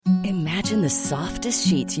Imagine the softest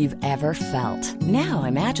sheets you've ever felt. Now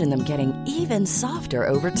imagine them getting even softer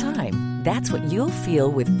over time. That's what you'll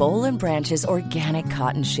feel with Boll & Branch's organic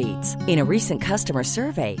cotton sheets. In a recent customer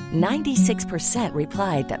survey, 96%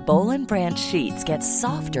 replied that Boll & Branch sheets get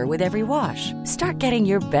softer with every wash. Start getting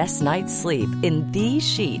your best night's sleep in these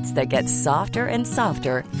sheets that get softer and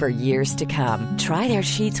softer for years to come. Try their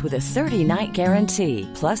sheets with a 30-night guarantee.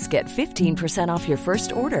 Plus, get 15% off your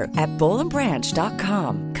first order at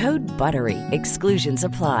bollandbranch.com. Code BUTTERY. Exclusions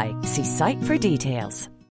apply. See site for details.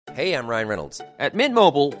 Hey, I'm Ryan Reynolds. At Mint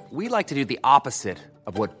Mobile, we like to do the opposite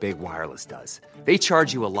of what Big Wireless does. They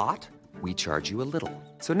charge you a lot, we charge you a little.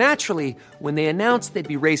 So naturally, when they announced they'd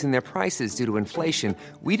be raising their prices due to inflation,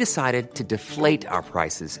 we decided to deflate our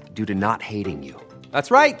prices due to not hating you.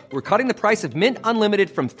 That's right. We're cutting the price of Mint Unlimited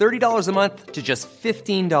from $30 a month to just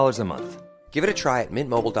 $15 a month. Give it a try at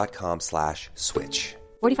mintmobile.com/switch.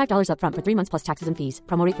 $45 up front for 3 months plus taxes and fees.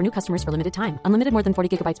 Promo rate for new customers for limited time. Unlimited more than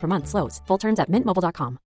 40 gigabytes per month. Slows full terms at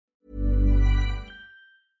mintmobile.com.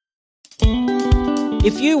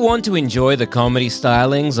 If you want to enjoy the comedy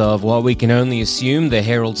stylings of what we can only assume the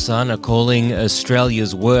Herald Sun are calling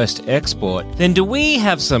Australia's worst export, then do we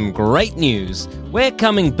have some great news. We're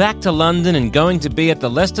coming back to London and going to be at the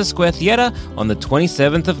Leicester Square Theatre on the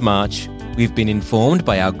 27th of March. We've been informed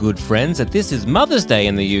by our good friends that this is Mother's Day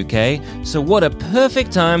in the UK, so what a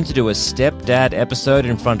perfect time to do a stepdad episode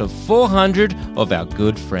in front of 400 of our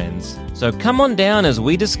good friends. So come on down as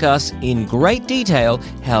we discuss in great detail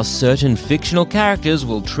how certain fictional characters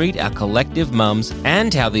will treat our collective mums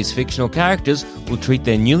and how these fictional characters will treat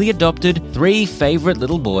their newly adopted 3 favourite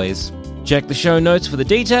little boys. Check the show notes for the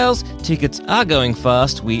details. Tickets are going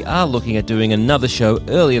fast. We are looking at doing another show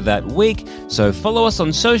earlier that week, so follow us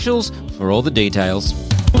on socials for all the details.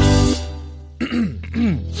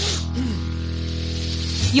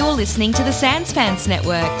 You're listening to the Sanspants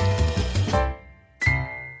Network.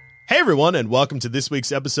 Hey everyone, and welcome to this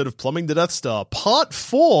week's episode of Plumbing the Death Star, Part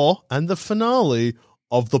 4 and the finale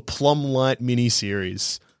of the Plum Light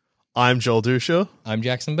miniseries. I'm Joel Dusha. I'm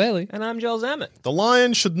Jackson Bailey. And I'm Joel Zammett. The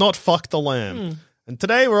lion should not fuck the lamb. And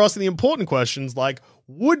today we're asking the important questions like,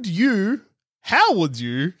 how would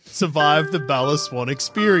you survive the Ballast Swan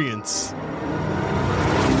experience?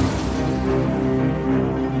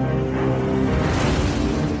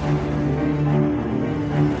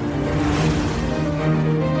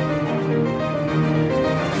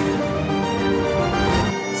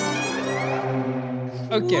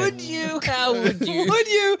 Okay. Would you? How would you? Would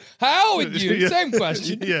you? How would you? Yeah. Same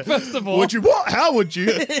question. Yeah. First of all. Would you what? How would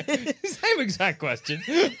you? Same exact question.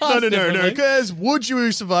 No, because would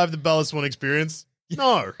you survive the Ballast Swan experience?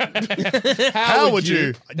 No. How would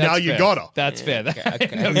you? Now you gotta. That's fair.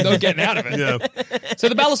 Okay. No getting out of it. Yeah. So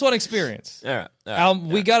the Ballast Swan experience. All right.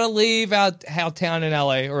 We got to leave our town in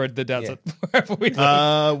LA or the desert, wherever we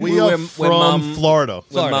live. We are from Florida. Where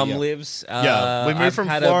Florida, Mum yeah. lives. Yeah, we moved I've from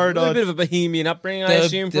had Florida. A little bit of a bohemian upbringing, I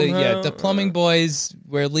assume, from her. The plumbing boys,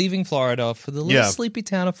 we're leaving Florida for the little sleepy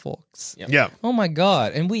town of Forks. Yep. Yeah. Oh my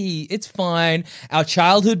God. And it's fine. Our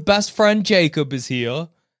childhood best friend Jacob is here.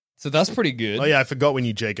 So that's pretty good. Oh, yeah, I forgot we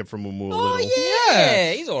knew Jacob from when we were little.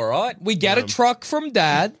 Yeah, he's all right. We get a truck from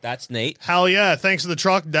Dad. That's neat. Hell yeah, thanks for the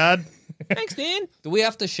truck, Dad. Thanks, Dan. Do we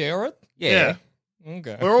have to share it? Yeah.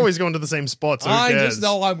 Okay. We're always going to the same spot, so who I cares? just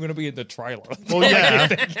know I'm going to be in the trailer. Well, yeah.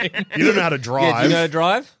 You don't know how to Yeah, drive. do you know how to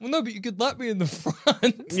drive? Well, no, but you could let me in the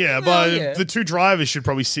front. Yeah, but yeah. the two drivers should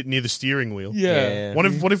probably sit near the steering wheel. Yeah. What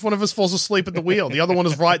if one of us falls asleep at the wheel? The other one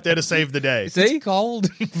is right there to save the day. It's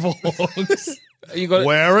cold in Forks. You got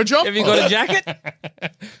Wear a jumper. Have you got a jacket?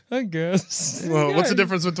 I guess. Well, what's the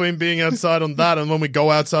difference between being outside on that and when we go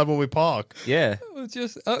outside when we park? Yeah. It's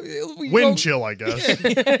just Wind chill, I guess.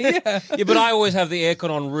 Yeah, but I always have the aircon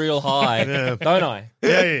on real high, don't I?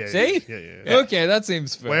 Yeah. See? Yeah. Okay, that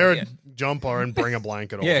seems fair. Wear a jumper and bring a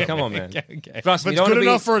blanket on. Yeah, come on, man. Okay. Trust If me, it's you don't good wanna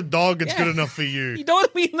enough be, for a dog, it's good enough for you. you don't want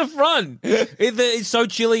to be in the front. It's so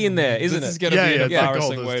chilly in there, isn't This it? is going to Yeah, be yeah, an it's the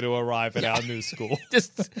embarrassing coldest. way to arrive at our new school.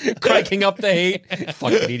 Just cranking up the heat.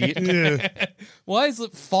 Fucking idiot. Why is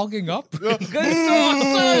it fogging up? It's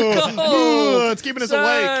so cold. It's keeping us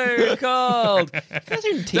awake. So cold. You guys are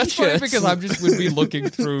in That's funny t-shirts. because I just would be looking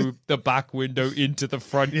through the back window into the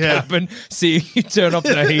front Yeah. cabin, seeing you turn up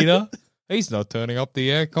the heater. He's not turning up the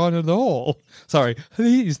aircon at all. Sorry,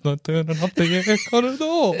 he's not turning up the aircon at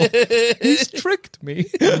all. He's tricked me.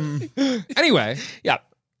 Anyway, Yeah.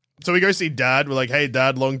 So we go see Dad. We're like, "Hey,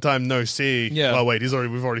 Dad, long time no see." Yeah. Oh wait, we've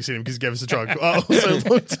already seen him because he gave us a truck. So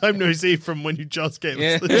long time no see from when you just gave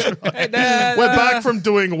us the truck. Hey, Dad, We're back from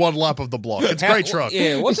doing one lap of the block. It's a great truck.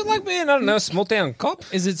 Yeah, what's it like being, I don't know, a small town cop?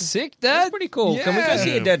 Is it sick, Dad? That's pretty cool. Can we go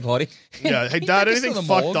see a dead body? Yeah. Hey, Dad, Take us to anything the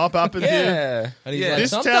fucked morgue. up happened here? Yeah. And he's Yeah. like,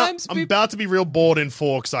 This town, sometimes I'm people- about to be real bored in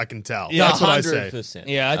Forks. I can tell. Yeah, That's what I say. 100%.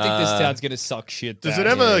 Yeah, I think this town's gonna suck shit. Does Dad. it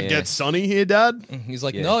ever yeah. get sunny here, Dad? He's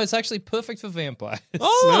like, no, it's actually perfect for vampires.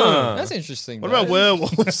 Oh. That's interesting. What though. about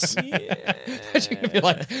werewolves? Imagine if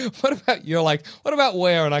you're like, what about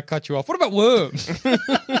where? And I cut you off. What about worms?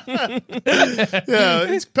 Yeah,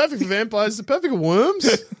 it's perfect for vampires. It's perfect for worms.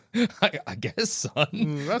 I guess,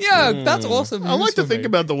 son. that's That's awesome. I like news to for think me.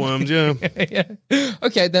 about the worms, yeah. Yeah.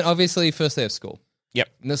 Okay, then obviously first day of school. Yep.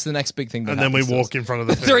 And that's the next big thing. That And then we happens to walk us. in front of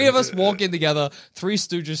the Three fan. of us walk in together, Three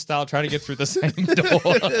Stooges style, trying to get through the same door.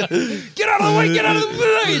 Get out of the way! Get out of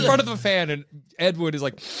the way! In front of the fan, and Edward is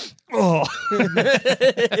like, "Oh."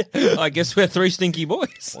 I guess we're three stinky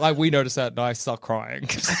boys. Like we notice that, and I start crying.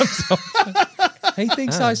 He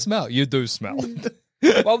thinks I smell. You do smell.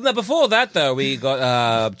 Well, no, before that, though, we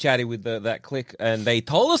got chatty with that clique, and they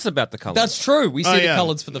told us about the colours. That's true. We see Oh, the yeah.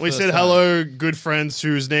 colours for the we first said time. hello, good friends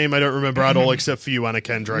whose name I don't remember at all except for you, Anna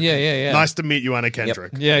Kendrick. Yeah. Nice to meet you, Anna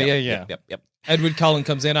Kendrick. Yeah. Yep. Edward Cullen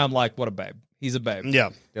comes in. I'm like, what a babe. He's a babe. Yeah.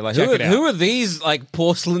 They're like, Check it out. who are these, like,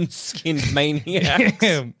 porcelain-skinned maniacs?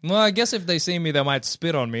 Well, I guess if they see me, they might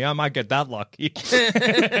spit on me. I might get that lucky.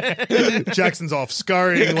 Jackson's off,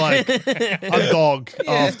 scurrying like a dog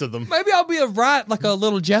after them. Maybe I'll be a rat, like a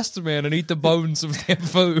little jester man, and eat the bones of their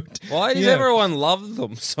food. Why does Yeah. everyone love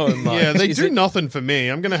them so much? Yeah, they Is do it- nothing for me.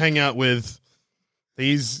 I'm going to hang out with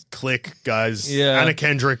these clique guys. Yeah. Anna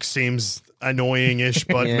Kendrick seems annoying-ish,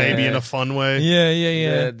 but Yeah. maybe in a fun way.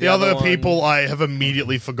 Yeah. The other one- people I have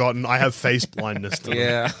immediately forgotten. I have face blindness to them.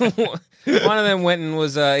 Yeah. One of them went and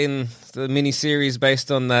was in the miniseries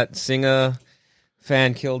based on that singer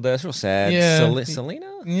fan killed her. It's real sad. Yeah.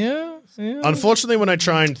 Selena? Yeah. Unfortunately, when I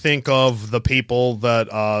try and think of the people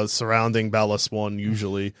that are surrounding Bella Swan,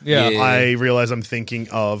 usually, Yeah. I realize I'm thinking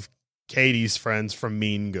of Katie's friends from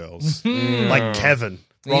Mean Girls, like Kevin.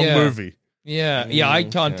 Wrong Yeah. movie. Yeah. I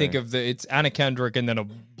can't think of it's Anna Kendrick and then a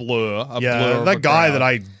blur. Yeah, of a that guy crowd. that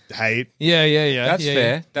I hate. Yeah. That's yeah,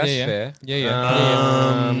 fair. yeah. That's yeah, fair.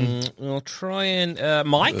 Yeah. We'll try and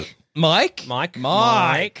Mike. Mike.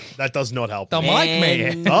 That does not help. The me. Mike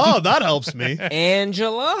man. Oh, that helps me.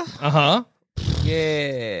 Angela. Uh-huh. Yeah.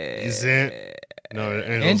 Is it? No,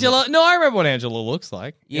 Angela. No, I remember what Angela looks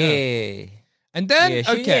like. Yeah. And then, Yeah,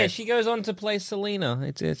 okay. she goes on to play Selena.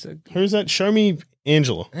 It's a Who's that? Show me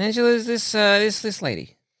Angela. Angela's this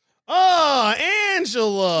lady. Oh,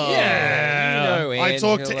 Angela. Yeah, you know I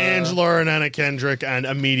talked to Angela. Angela and Anna Kendrick and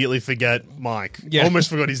immediately forget Mike. Yeah. Almost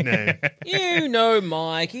forgot his name. You know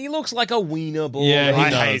Mike. He looks like a wiener boy. Yeah, he I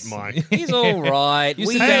does. hate Mike. He's all right. You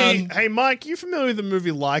We- sit Hey, down. hey, Mike, you familiar with the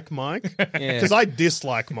movie Like Mike? Because I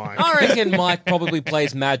dislike Mike. I reckon Mike probably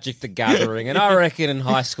plays Magic the Gathering, and I reckon in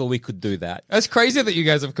high school we could do that. That's crazy that you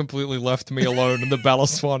guys have completely left me alone in the Bella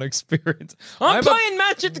Swan experience. I'm playing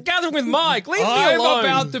Magic the Gathering with Mike. Leave me I'm alone.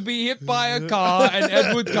 about to be hit by a car, and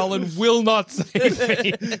Edward Cullen will not save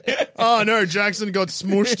me. Oh, no, Jackson got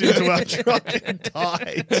smooshed into our truck and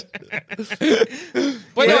died.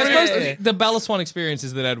 But no, I Yeah. suppose the Bella Swan experience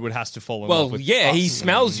is that Edward has to fall in love Well, with yeah, us. he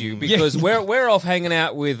smells you because we're off hanging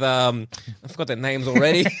out with I forgot their names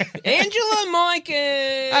already. Angela, Mike,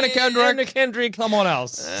 and Anna Kendrick. Someone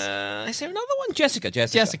else. Is there another one? Jessica.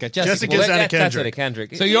 Jessica's Well, Anna that's Kendrick. Anna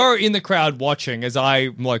Kendrick. So you're in the crowd watching as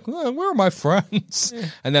I'm like, oh, where are my friends?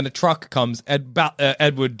 And then a truck comes.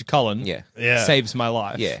 Edward Cullen Yeah. saves my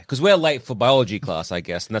life. Yeah, because we're late for biology class, I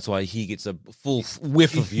guess, and that's why he gets a full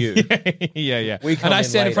whiff of you. yeah. We come And I in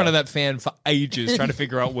stand in front later. of that fan for ages trying to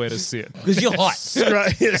figure out where to sit. Because you're hot.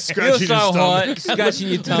 Scratching You're his so hot, stomach. scratching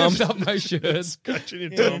your tum. Lift up my shirt. Scratching your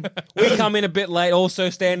tongue. We come in a bit late, also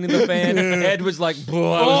standing in the fan. Edward's like,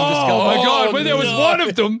 bro, I was Oh discovered. my god! When there was no. one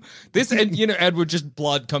of them, and Edward just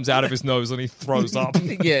blood comes out of his nose and he throws up.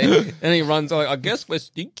 Yeah, and he runs like, I guess we're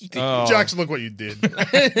stinky. Jackson, look what you did.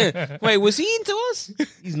 Wait, was he into us?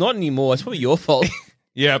 He's not anymore. It's probably your fault.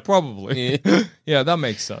 Yeah, probably. Yeah. Yeah, that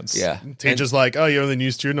makes sense. Yeah. Teacher's like, oh, you're the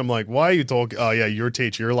new student. I'm like, why are you talking? Oh, yeah, you're a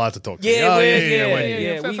teacher. You're allowed to talk to me. Yeah, Oh,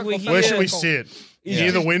 yeah. wait. We Where should we yeah. sit?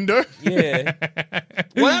 Near the window? Yeah.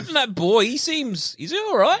 What happened to that boy? He's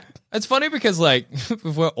all right. It's funny because, like, if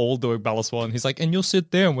we're all doing Bella Swan, he's like, and you'll sit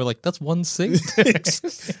there, and we're like, that's one seat.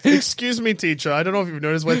 Excuse me, teacher. I don't know if you've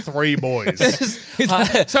noticed we're 3 boys.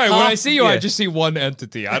 Sorry, when I see you, I just see one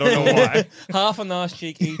entity. I don't know why. Half an ass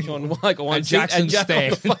cheek each on like one And seat, Jackson Jack on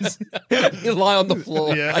the stands. fucking- you lie on the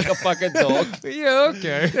floor Yeah. like a fucking dog. Yeah,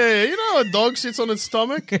 okay. Hey, you know how a dog sits on its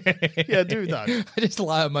stomach? Yeah, do that. I just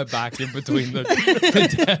lie on my back in between the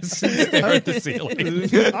desks and stare at the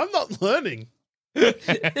ceiling. I'm not learning.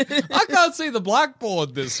 I can't see the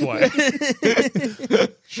blackboard this way.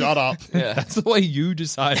 Shut up. That's the way you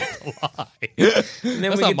decided to lie. And then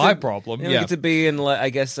That's we not get my to- problem. Then we get to be in, like, I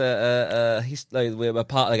guess, he's we're a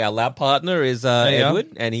part, like our lab partner is Edward,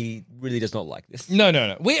 and he really does not like this. No.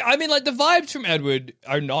 I mean, like, the vibes from Edward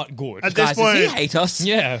are not good. At this Guys, does he point, hate us?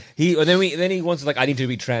 Yeah. Then he wants to, like, I need to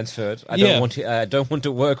be transferred. I Yeah. don't want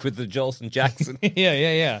to work with the Jolson Jackson.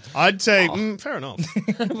 Yeah. I'd say, fair enough.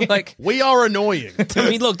 Like, We are annoying. I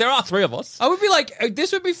mean, look, there are 3 of us. I would be like,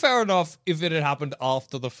 this would be fair enough if it had happened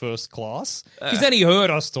after the first class. Because then he heard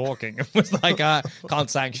us talking and was like, can't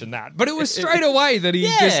sanction that. But it was straight away that he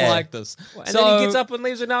disliked us. And then he gets up and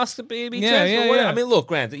leaves and asks to be transferred. yeah. I mean, look,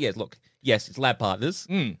 granted, yes, it's lab partners.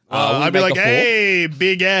 I'd be make like, a four. hey,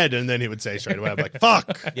 Big Ed. And then he would say straight away, I'd be like,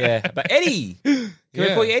 fuck. Yeah, but Eddie. Can we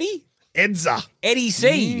Yeah. call you Eddie? Edza. Eddie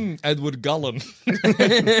C. Edward Gullen.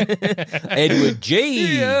 Edward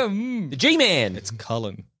G. Yeah, The G-Man. It's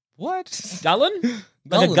Cullen. What? Gullen?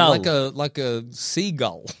 Gullen, Like a gull. like a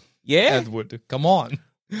seagull. Yeah? Edward, come on.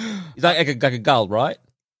 He's like a gull, right?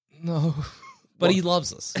 No. But he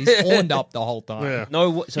loves us. He's horned up the whole time. Yeah.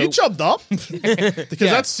 No, so... You chopped up? Because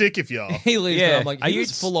Yeah. that's sick if you are. He leaves Yeah. there. I'm like, Are he you-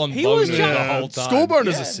 was full on he was boner the Yeah, whole time. school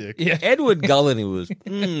boners are sick. Yeah. Edward Gullen, he was.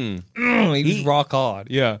 He was rock hard.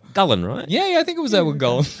 Yeah. Gullen, right? Yeah, I think it was Edward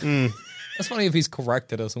Gullen. That's funny if he's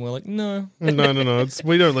corrected us and we're like, no. No.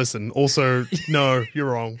 We don't listen. Also, no, you're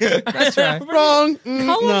wrong. That's right. Wrong. Cullen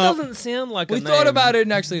No. doesn't sound like a We name. thought about it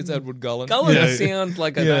and actually it's Edward Gullen. Gullen Yeah. sounds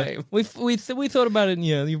like a Yeah. name. We thought about it and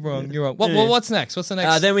yeah, you're wrong. You're wrong. Well, what's next? What's the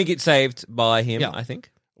next? Then we get saved by him, Yeah. I think.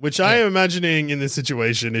 Which I am imagining in this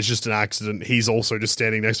situation is just an accident. He's also just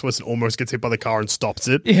standing next to us and almost gets hit by the car and stops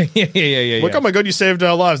it. Yeah. Like, oh my god, you saved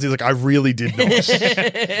our lives. He's like, I really did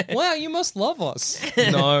not. Wow, you must love us.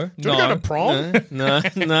 No, Do you want to go to prom? No.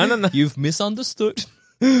 You've misunderstood.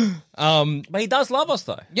 But he does love us,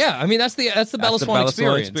 though. Yeah, I mean that's the Bella That's the Swan Bella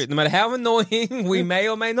experience. No matter how annoying we may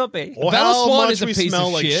or may not be. Or Bella how Swan much is a we piece smell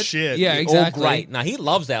of like shit. shit. Yeah, All exactly. great. Now, he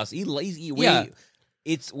loves us. Yeah.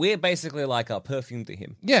 We're basically like a perfume to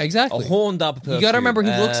him. Yeah, A exactly. horned up perfume. You got to remember, he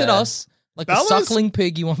looks at us like a Bella's- suckling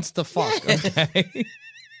pig he wants to fuck. Okay.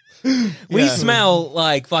 We Yeah. smell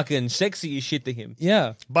like fucking sexy as shit to him.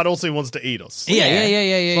 Yeah. But also he wants to eat us. Yeah.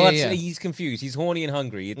 Well, Yeah. he's confused. He's horny and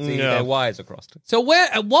hungry. It's, Yeah. Their wires are crossed. So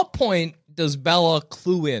at what point does Bella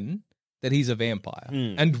clue in that he's a vampire?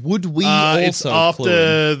 And would we It's also clue in?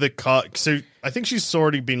 after the cut. So I think she's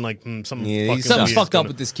already been like, something Yeah, fucking Something's weird's fucked up gonna-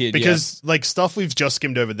 with this kid. Because like stuff we've just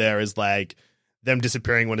skimmed over there is like them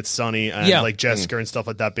disappearing when it's sunny and Yeah. like Jessica and stuff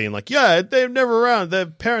like that being like, yeah, they're never around. Their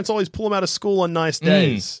parents always pull them out of school on nice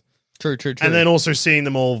days. True. And then also seeing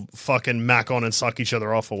them all fucking mac on and suck each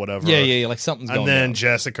other off or whatever. Yeah, like something's And going then down.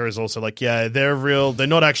 Jessica is also like, yeah, they're real. They're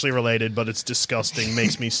not actually related, but it's disgusting.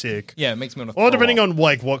 Makes me sick. Yeah, it makes me want to Or depending on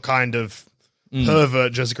like what kind of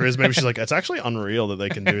pervert Jessica is, maybe she's like, it's actually unreal that they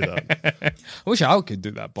can do that. I wish I could do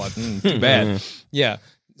that, but too bad. Yeah.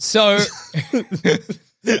 So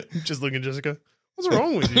Just looking at Jessica. What's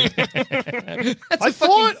wrong with you? that's I a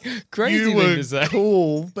thought fucking crazy you thing were to say.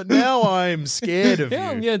 cool, but now I'm scared of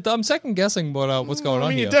Yeah, you. I'm second guessing what's going I on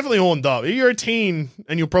mean, here. you're definitely horned up. You're a teen,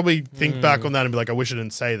 and you'll probably think back on that and be like, I wish I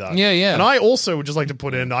didn't say that. Yeah. And I also would just like to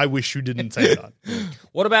put in, I wish you didn't say that.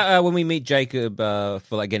 What about when we meet Jacob for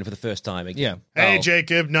the first time again? Yeah. Hey, Oh.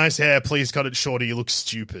 Jacob, nice hair. Please cut it shorter. You look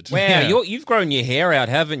stupid. Wow, Yeah. you've grown your hair out,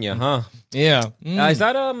 haven't you? Huh? Yeah. Is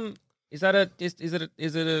it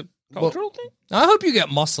a cultural thing? I hope you get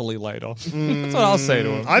muscly later. That's what I'll say to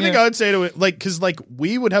him. I think Yeah. I'd say to it, like, because, like,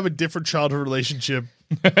 we would have a different childhood relationship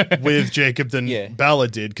with Jacob than Yeah. Bella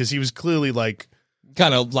did, because he was clearly, like,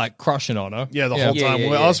 kind of like crushing on her. the whole Yeah, time. yeah,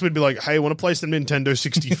 Where yeah. us would be like, hey, want to play some Nintendo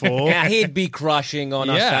 64? Now he'd be crushing on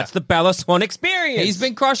us. Yeah. That's the Bella Swan experience. He's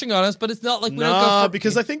been crushing on us, but it's not like we don't go Nah, for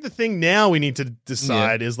because I think the thing now we need to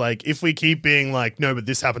decide is, like, if we keep being like, no, but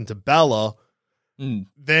this happened to Bella,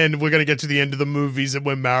 then we're going to get to the end of the movies and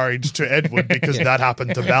we're married to Edward because that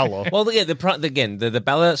happened to Bella. Well, yeah, the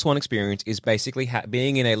Bella Swan experience is basically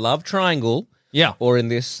being in a love triangle Yeah. Or in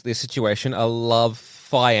this situation, a love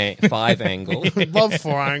five angle. Love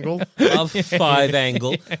 4-angle. Love 5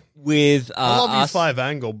 angle with I love us, you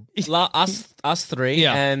 5-angle. us three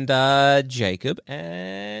Yeah. and Jacob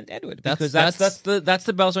and Edward. Because that's the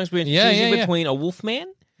Bellstone experience. Yeah, choosing yeah, yeah. between a wolf man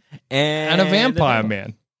and a vampire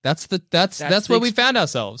man. That's where we found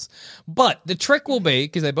ourselves. But the trick will be,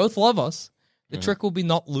 because they both love us, the trick will be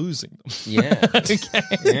not losing them. Yeah.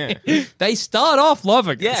 Okay. Yeah. They start off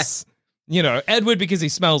loving us. Yes. You know, Edward because he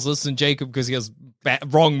smells us, and Jacob because he has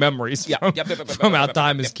wrong memories from our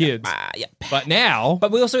time as kids. But now,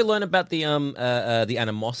 But we also learn about the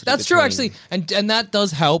animosity. that's true, between- actually, and that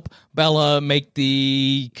does help Bella make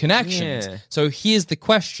the connections. Yeah. So here's the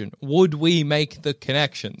question: would we make the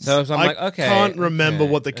connections? So I'm I like, okay. can't remember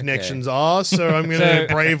okay, what the okay. connections are, so I'm going to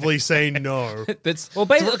bravely say no. That's Well,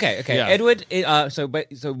 basically, okay. Yeah. Edward. So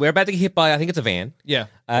we're about to get hit by. I think it's a van. yeah,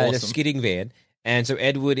 A awesome. skidding van, and so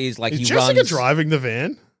Edward is like Is he Jessica runs. driving the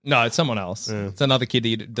van? No, it's someone else. It's another kid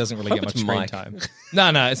who doesn't really Hope get much it's screen Mike. time. No,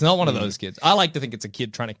 it's not one of those kids. I like to think it's a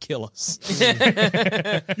kid trying to kill us.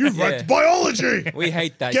 You wrecked biology! We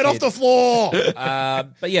hate that. Get off kid. the floor!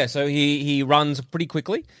 But yeah, so he runs pretty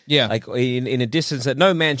quickly. Yeah. like in a distance that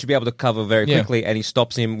no man should be able to cover very Yeah. quickly, and he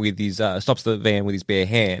stops him with his stops the van with his bare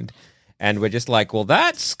hand, and we're just like, well,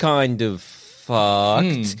 that's kind of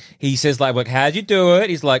fucked. He says like, how'd you do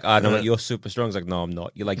it? He's like, I know, you're super strong. He's like, no, I'm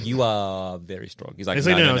not. You're like, you are very strong. He's like, It's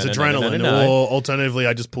like, no, it's adrenaline, no. or alternatively,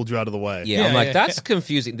 I just pulled you out of the way. Yeah, I'm like, that's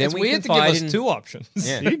confusing. Then It's we weird to give confide us in- two options.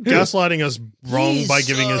 Yeah. You're gaslighting us wrong by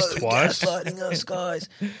giving us twice. gaslighting us, guys.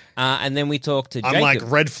 And then we talk to Jacob. I'm like,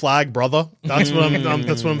 red flag, brother. That's what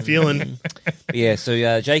I'm feeling. Yeah,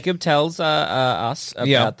 so Jacob tells us about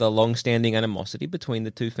Yeah. the long-standing animosity between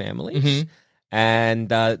the two families. And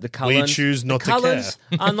the Cullens, choose not the to care. Cullens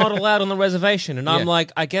are not allowed on the reservation. And I'm Yeah.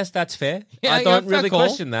 like, I guess that's fair. Yeah, I don't yeah, fair really call.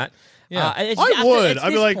 question that. Yeah. I would.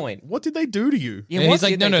 I'd be like, point. what did they do to you? Yeah, And what he's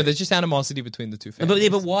like, did they no, do? there's just animosity between the two But, families.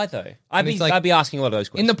 but why though? I'd it's like- be asking a lot of those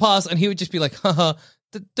in questions. the past, and he would just be like, haha,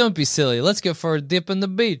 don't be silly. Let's go for a dip in the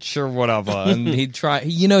beach or whatever. And he'd try,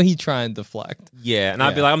 he'd try and deflect. Yeah, and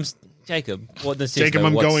I'd be Yeah. like, Jacob, what does this Jacob, know?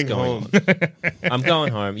 I'm What's going on? home. I'm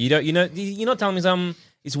going home. You're not telling me something.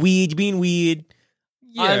 It's weird. You're being weird.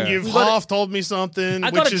 Yeah. You've We've got half told me something,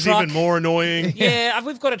 I got which a is truck. even more annoying. Yeah,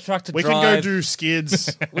 we've got a truck to We drive. can go do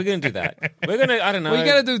skids. We're gonna do that. We're gonna. I don't know. We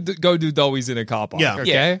gotta go do doughies in a car park. Yeah.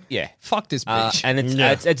 Okay. Yeah. Fuck this bitch. And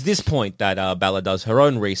it's this point that Bella does her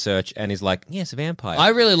own research and is like, yes, a vampire. I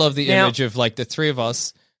really love the Now- image of like the three of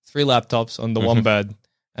us, 3 laptops on the one bed,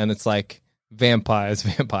 and it's like vampires,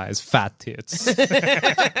 fat tits. You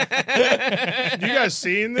guys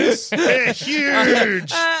seeing this? They're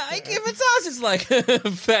huge. If it's us, it's like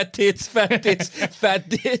fat tits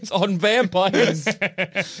on vampires. Wait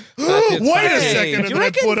a Hey, second, do and you then I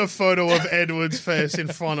reckon- put a photo of Edward's face in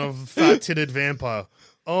front of fat-titted vampire.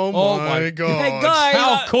 Oh my god! Hey guys,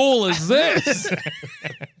 How cool is this?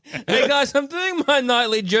 hey guys, I'm doing my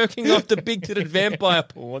nightly jerking off to big-titted vampire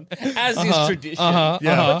porn, as is tradition. Yeah.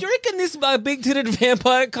 But do you reckon this big-titted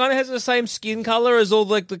vampire kind of has the same skin color as all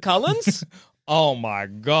like the Cullens? Oh my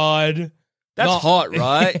god. That's Not- hot,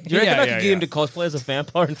 right? Do you reckon Yeah, I yeah, could get him yeah. to cosplay as a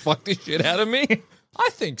vampire and fuck this shit out of me? I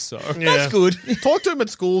think so. Yeah. That's good. Talk to him at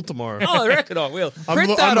school tomorrow. Oh, I reckon I will.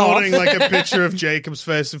 Print that I'm off. holding like a picture of Jacob's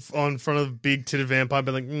face on front of a big-titted vampire,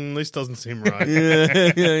 but like, this doesn't seem right.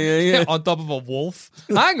 Yeah. On top of a wolf.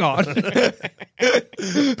 Hang on.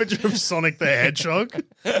 Picture of Sonic the Hedgehog.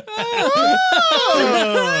 I'm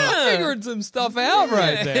figuring some stuff out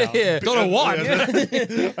right now. Yeah. Don't know what.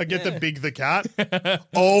 I get the big the cat.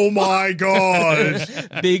 Oh my god!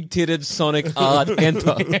 Big-titted Sonic art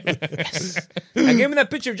enter. Yes. Now give me that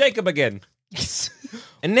picture of Jacob again. Yes.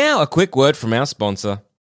 And now a quick word from our sponsor.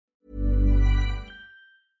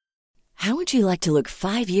 How would you like to look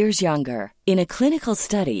 5 years younger? In a clinical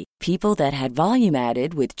study, people that had volume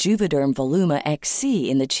added with Juvederm Voluma XC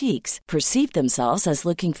in the cheeks perceived themselves as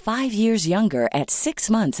looking 5 years younger at 6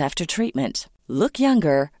 months after treatment. Look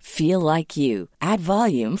younger, feel like you. Add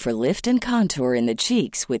volume for lift and contour in the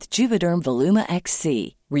cheeks with Juvederm Voluma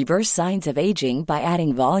XC. Reverse signs of aging by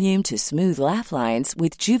adding volume to smooth laugh lines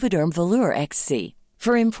with Juvederm Volure XC.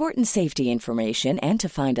 For important safety information and to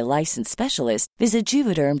find a licensed specialist, visit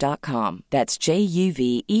Juvederm.com. That's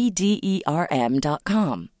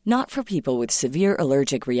JUVEDERM.com. Not for people with severe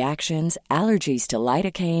allergic reactions, allergies to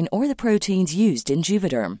lidocaine, or the proteins used in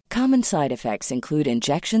Juvederm. Common side effects include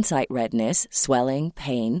injection site redness, swelling,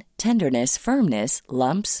 pain, tenderness, firmness,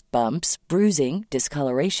 lumps, bumps, bruising,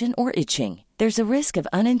 discoloration, or itching. There's a risk of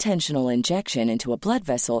unintentional injection into a blood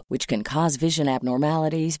vessel, which can cause vision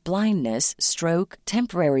abnormalities, blindness, stroke,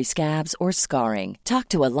 temporary scabs, or scarring. Talk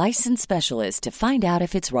to a licensed specialist to find out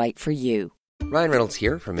if it's right for you. Ryan Reynolds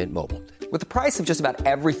here from Mint Mobile. With the price of just about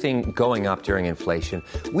everything going up during inflation,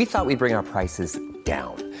 we thought we'd bring our prices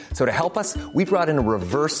down. So to help us, we brought in a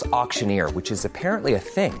reverse auctioneer, which is apparently a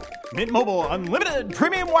thing. Mint Mobile Unlimited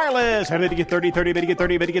Premium Wireless. How to get 30, 30, bit to get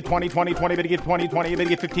 30, bit to get 20, 20, 20, bit to get 20, 20, bit to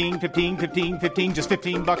get 15, 15, 15, 15, just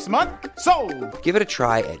 $15 a month? Sold! Give it a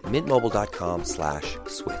try at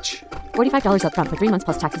mintmobile.com/switch. $45 up front for 3 months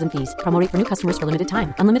plus taxes and fees. Promo rate for new customers for limited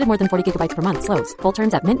time. Unlimited more than 40 gigabytes per month. Slows full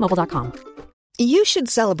terms at mintmobile.com. You should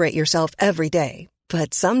celebrate yourself every day,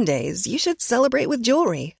 but some days you should celebrate with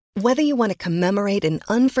jewelry. Whether you want to commemorate an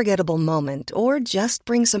unforgettable moment or just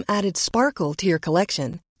bring some added sparkle to your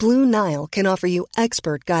collection, Blue Nile can offer you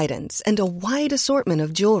expert guidance and a wide assortment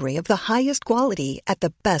of jewelry of the highest quality at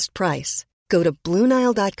the best price. Go to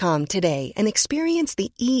BlueNile.com today and experience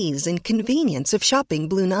the ease and convenience of shopping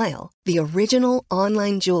Blue Nile, the original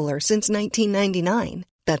online jeweler since 1999.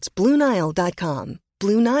 That's BlueNile.com.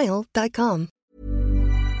 BlueNile.com.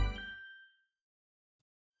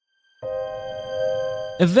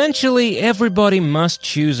 Eventually, everybody must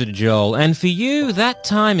choose a Joel, and for you, that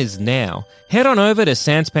time is now. Head on over to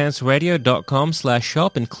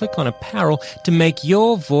sanspantsradio.com/shop and click on apparel to make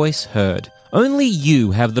your voice heard. Only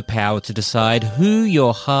you have the power to decide who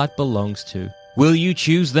your heart belongs to. Will you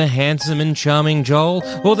choose the handsome and charming Joel,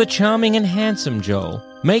 or the charming and handsome Joel?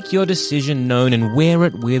 Make your decision known and wear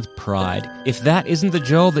it with pride. If that isn't the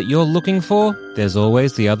Joel that you're looking for, there's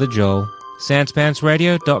always the other Joel.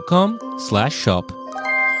 sanspantsradio.com/shop.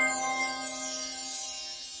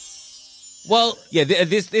 Well, Yeah,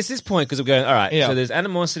 this is point because we're going, all right, Yeah. so there's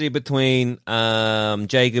animosity between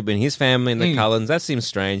Jacob and his family and the Cullens. That seems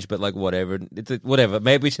strange, but like whatever. Whatever.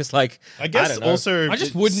 Maybe it's just like, I guess don't know. also I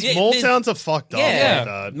just wouldn't- small Yeah, towns are fucked up Yeah. like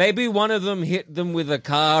that. Maybe one of them hit them with a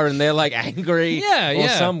car and they're like angry. Yeah, or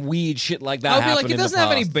yeah. some weird shit like that I'll be happened like, it in the doesn't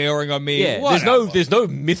have any past. bearing on me. Yeah, Whatever. there's no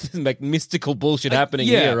mystical bullshit happening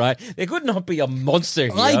yeah. here, right? There could not be a monster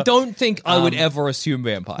here. I don't think I would ever assume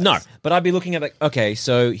vampires. No, but I'd be looking at like, okay,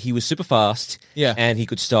 so he was super fast, Yeah. and he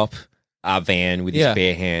could stop a van with his Yeah.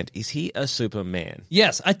 bare hand. Is he a Superman?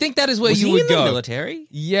 Yes, I think that is where Was you he would in go. the military?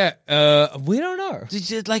 Yeah, we don't know. Did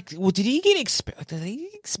he get But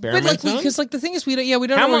experiment? like, because like the thing is, we don't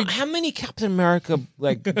know. How many Captain America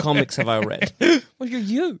like comics have I read? Well, you're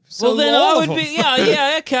you. So Well, then all I of would them. be,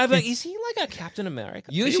 yeah, okay. But is he like a Captain America?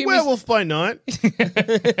 You Are you assume werewolf by night?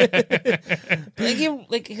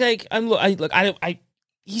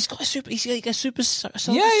 He's got a super. He's like a super.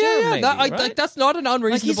 Yeah. Maybe, That, right? that's not an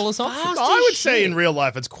unreasonable he's assumption. fast. I would say in real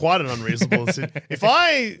life it's quite an unreasonable. If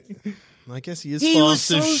I guess he is He was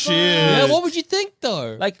fast as so shit. Yeah, what would you think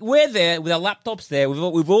though? Like we're there with our laptops there.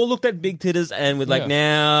 We've all looked at big titters and we're like, Yeah.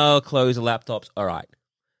 now close the laptops. All right.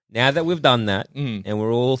 Now that we've done that and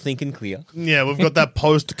we're all thinking clear, Yeah, we've got that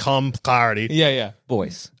post-com clarity. yeah.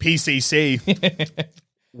 boys, PCC.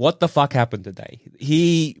 what the fuck happened today?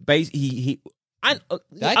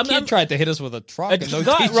 That kid tried to hit us with a truck, and no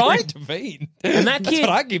guy, teacher right? intervened. And that That's kid- what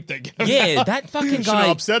I keep thinking. Yeah, that fucking Should have guy.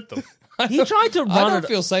 upset them. He tried to I run don't it.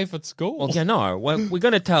 feel safe at school. Well, yeah, no. Well, we're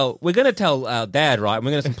gonna tell our dad, right?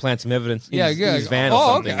 We're gonna plant some evidence in, Yeah, in his van or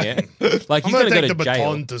oh, something. okay. Yeah, like I'm he's going gonna to go take to the jail.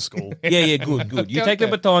 baton to school. Yeah, good. You take the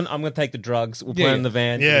Okay. baton. I'm gonna take the drugs. We'll put Yeah, it in the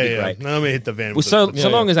van. Yeah, It'll be yeah. great. No, I'm going to hit the van. Well, with so the-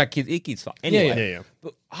 long as that kid's fine. Anyway, yeah.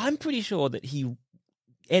 But I'm pretty sure that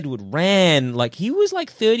Edward ran like he was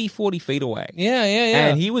like 30, 40 feet away. Yeah.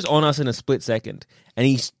 And he was on us in a split second. And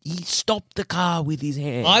he stopped the car with his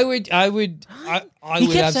hand. I would He would kept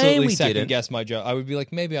saying absolutely we second didn't. guess my joke. I would be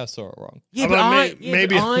like, maybe I saw it wrong. yeah, How about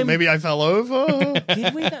but I'm- maybe I fell over.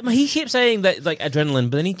 Did we? He kept saying that like adrenaline,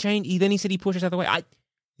 but then he changed. Then he said he pushed us out of the way.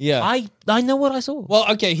 Yeah. I know what I saw.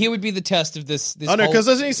 Well, okay. Here would be the test of this. Oh no, whole- because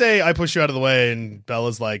doesn't he say I pushed you out of the way? And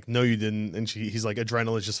Bella's like, no, you didn't. And he's like,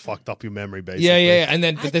 adrenaline just fucked up your memory, basically. yeah. And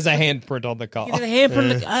then there's a handprint on the car. Yeah, the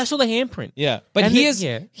handprint. I saw the handprint. Yeah, but And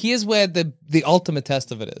here's where the ultimate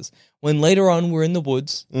test of it is. When later on we're in the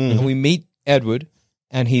woods and we meet Edward,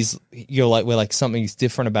 and we're like something's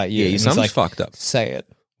different about you. Yeah, and he's something's like, fucked up. Say it.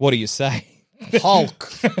 What do you say?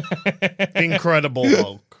 Hulk, Incredible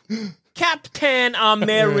Hulk. Captain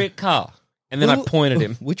America. And then I pointed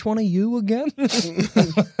him. Which one are you again?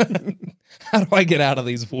 How do I get out of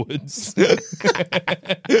these woods? Yeah,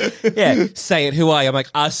 say it. Who are you? I'm like,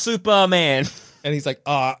 Superman. And he's like,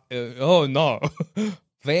 oh no.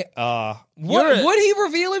 Would he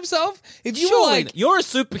reveal himself? If you were like, you're a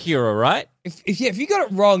superhero, right? if you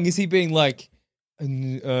got it wrong, is he being like,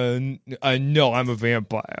 no, I'm a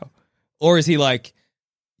vampire? Or is he like,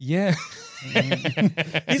 Yeah. He's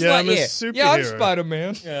Yeah, like, I'm a yeah. superhero. Yeah, I'm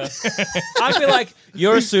Spider-Man. I feel like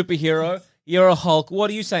you're a superhero. You're a Hulk. What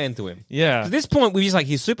are you saying to him? Yeah. At this point, we're just like,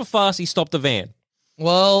 he's super fast. He stopped the van.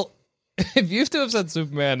 Well, if you two have said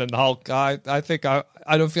Superman and Hulk, I think I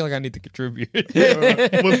don't feel like I need to contribute.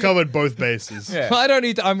 We've covered both bases. Yeah. I don't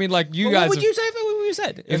need to. I mean, like you Well, guys. what would have- you say if we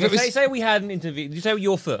said? If it was- say we had an interview, did you say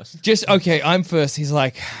you're first? Just okay. I'm first. He's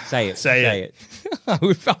like, Say it. Say it.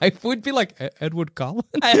 I would be like Edward Cullen.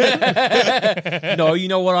 No, you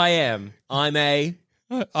know what I am. I'm a...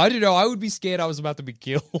 I don't know. I would be scared I was about to be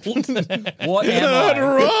killed. What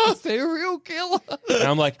am I? Serial killer. And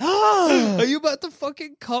I'm like, Are you about to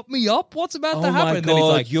fucking cut me up? What's about oh to happen? my And then he's God,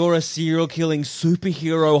 like, you're a serial killing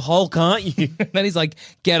superhero Hulk, aren't you? and then he's like,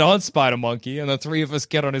 get on, Spider Monkey. And the three of us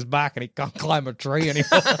get on his back and he can't climb a tree anymore.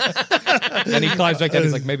 And he climbs back down.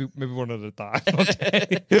 He's like, maybe one at a time.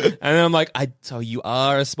 Okay. And then I'm like, so you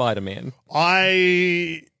are a Spider-Man.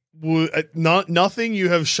 I would nothing you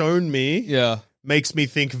have shown me Yeah. makes me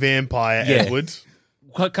think vampire, Yeah. Edward.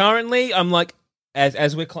 Currently, I'm like,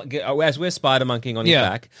 as we're spider monkeying on his Yeah.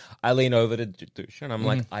 back, I lean over to Dush and I'm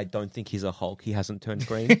like, I don't think he's a Hulk. He hasn't turned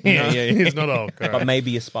green. He's not Hulk. all But right.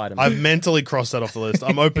 maybe a Spider-Man. I've mentally crossed that off the list.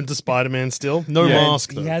 I'm open to Spider-Man still. No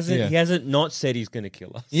mask though. He hasn't. Yeah. He hasn't not said he's going to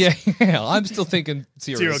kill us. Yeah. I'm still thinking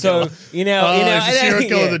serial Serial killer. So in our It's a serial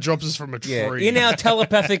killer yeah. that drops us from a tree. Yeah. In our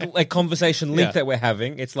telepathic conversation link Yeah. that we're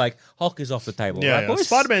having, it's like Hulk is off the table. yeah, right, yeah. boys?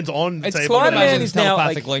 Spider-Man's on the It's table. Spider-Man Spider-Man is now,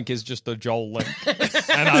 telepathic like- link is just a Joel link.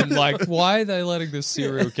 And I'm like, why are they letting this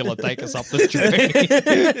serial killer take us up the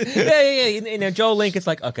tree? yeah. In our Joel link, it's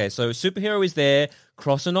like, okay, so superhero is there,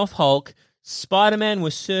 crossing off Hulk. Spider-Man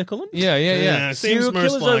was circling. Yeah. Yeah, seems Serial most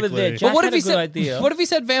killers over there. likely. Jack But what had if he a good said? idea. What if he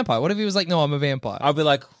said vampire? What if he was like, no, I'm a vampire? I'll be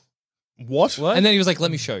like, What? And then he was like, let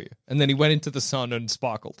me show you. And then he went into the sun and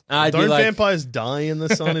sparkled. I'd be Don't like, vampires die in the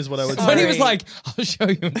sun? Is what I would When he say. was like, I'll show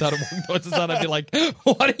you and started walking towards the sun, I'd be like,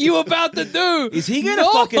 what are you about to do? is he going to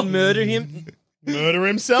No! fucking murder him? Murder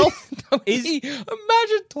himself?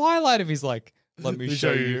 Imagine Twilight if he's like, let me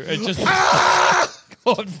show you. And just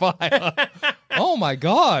caught fire. Oh my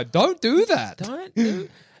God, don't do that. Don't do-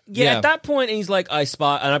 Yeah. At that point, he's like, I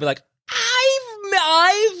spy, and I'd be like,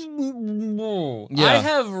 I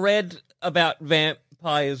have read about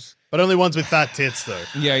vampires But only ones with fat tits, though.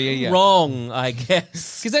 Yeah. wrong, I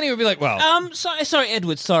guess. Because then he would be like, well, Sorry,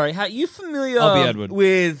 Edward. Sorry, how you familiar? I'll be Edward.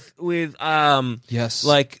 with yes.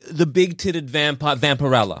 like the big-titted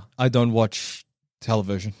Vampirella. I don't watch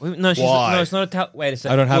television. No, Why? it's not a. Wait a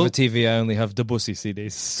second. I don't have We'll- a TV. I only have Debussy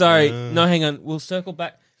CDs. Sorry, no, hang on. We'll circle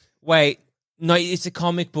back. Wait, no, it's a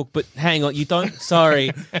comic book, but hang on. You don't.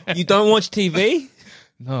 Sorry, you don't watch TV.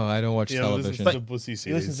 No, I don't watch Yeah, television. listen to the pussy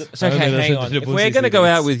series. It's okay. only Hang listen on. to If Debussy we're gonna go CDs.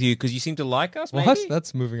 out with you because you seem to like us, maybe? What?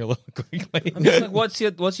 That's moving a little quickly. I'm just like,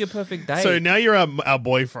 what's your perfect date? So now you're our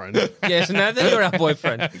boyfriend. Yeah, so now that you're our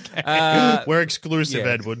boyfriend. We're exclusive,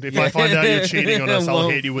 Yeah. Edward. If I find out you're cheating on us, I'll Well-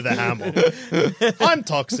 hit you with a hammer. I'm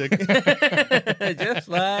toxic. just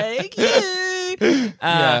like you.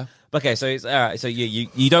 Yeah. Okay, so it's all right. So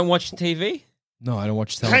you don't watch TV? No, I don't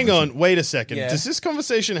watch television. Hang on, wait a second. Yeah. Does this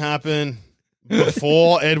conversation happen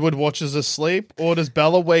before Edward watches asleep, or does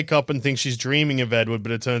Bella wake up and think she's dreaming of Edward,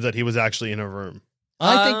 but it turns out he was actually in her room?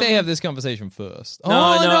 I think they have this conversation first. No,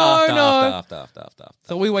 after.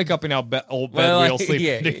 So we wake up in our old bed, Well, we all sleep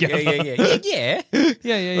yeah, together. yeah.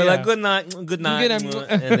 yeah. We're like, good night, Good night.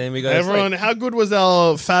 and then we go. to Everyone, sleep. how good was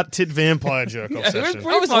our fat tit vampire jerk off session?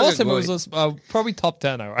 That was fucking awesome. good. It was probably top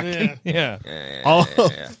 10, I reckon. Yeah. Oh,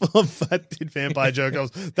 fat tit vampire jerk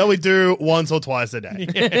offs that we do once or twice a day.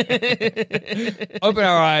 Open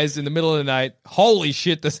our eyes in the middle of the night. Holy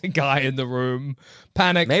shit, there's a guy in the room.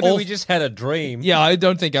 Panic. Maybe all- we just had a dream. Yeah, I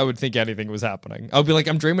don't think I would think anything was happening. I'll be like,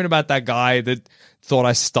 I'm dreaming about that guy that thought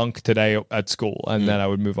I stunk today at school, and then I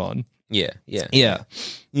would move on. Yeah.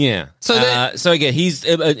 So then- So again, he's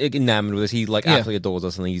enamored with us. He like Yeah. absolutely adores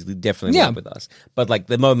us, and he's definitely in Yeah. love with us. But like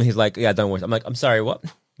the moment he's like, "Yeah, don't watch," I'm like, "I'm sorry, what?"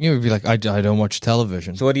 You would be like, I don't watch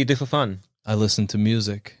television. So what do you do for fun? I listen to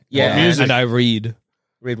music. Yeah, And I read.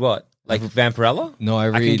 Read what? Like Vampirella? No, I I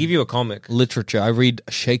read can give you a comic. literature. I read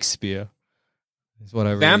Shakespeare. Is what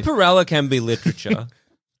I read. Vampirella can be literature.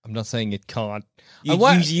 I'm not saying it can't.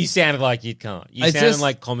 You sounded like you can't. You Is sounded this-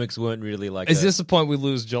 like comics weren't really like. Is this the point we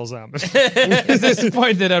lose Joel Zaman? Is this the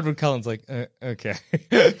point that Edward Cullen's like, okay.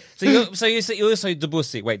 So you also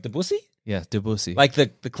Debussy. Wait, Debussy? Yeah, Debussy. Like the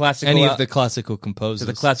classical. any of the classical composers.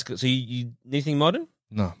 the classical. So you anything modern?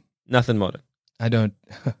 No. Nothing modern. I don't.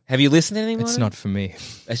 Have you listened to anyone? It's not for me.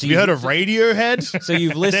 Have you heard of Radiohead? So you've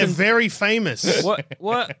They're listened. very famous. What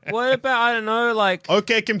about, I don't know, like.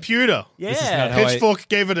 Okay, computer. Yeah. This is not how Pitchfork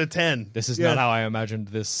gave it a 10. This is not how I imagined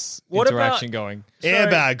this What interaction about- going.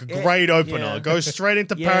 Airbag, great opener. yeah. Goes straight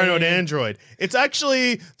into Yeah, Paranoid yeah. Android. It's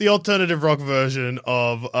actually the alternative rock version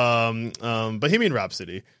of Bohemian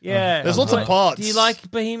Rhapsody. Yeah. There's lots of Like, parts. Do you like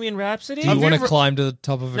Bohemian Rhapsody? Do you want to ever- climb to the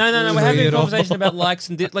top of a No, we're tree having a at all? conversation about likes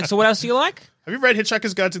and like. So what else do you like? Have you read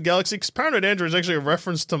Hitchhiker's Guide to the Galaxy? Because Paranoid Android is actually a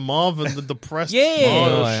reference to Marvin, the depressed. Yeah.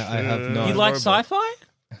 No, I have not. You like sci-fi?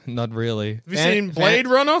 Not really. Have you seen Blade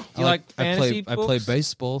Runner? Do you like fantasy I play books?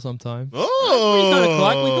 baseball sometimes. Oh, Kinda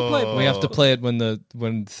cool. We could play. We have to play it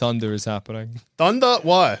when thunder is happening Thunder.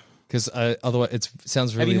 Why? because otherwise it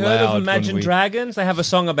sounds Have really you loud. heard of when Imagine we- Dragons? They have a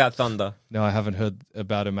song about thunder. No, I haven't heard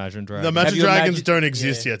about Imagine Dragons. The Imagine you Dragons imagined- don't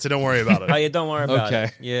exist yet, so don't worry about Oh it. yeah, don't worry about Okay.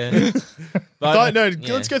 it. Yeah.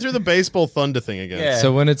 Let's go through the baseball thunder thing again. Yeah.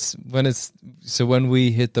 So when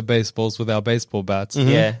we hit the baseballs with our baseball bats,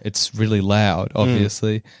 Yeah. it's really loud,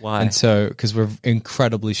 obviously. Why? And so because we're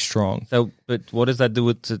incredibly strong. So, but what does that do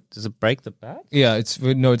with? Does it break the bat? Yeah, it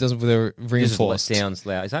doesn't. They're It reinforced. sounds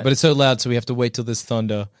loud. Is that? But it's so loud, so we have to wait till there's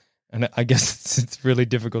thunder, and I guess it's really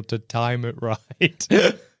difficult to time it right.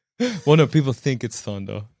 Well, no, people think it's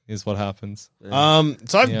thunder is what happens. So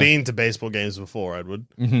I've Yeah. been to baseball games before, Edward,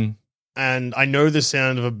 Mm-hmm. and I know the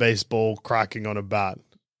sound of a baseball cracking on a bat.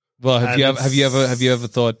 Well, have And you ever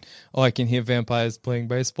thought, oh, I can hear vampires playing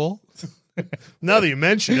baseball? Now that you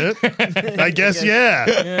mention it, I guess yeah.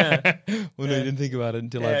 yeah. Well, no, you didn't think about it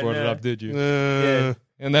until I brought it up, did you?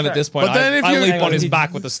 And then at this point, But then if I you- leap on his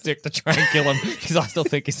back with a stick to try and kill him because I still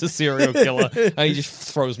think he's a serial killer, and he just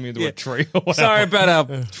throws me into a tree or whatever. Sorry about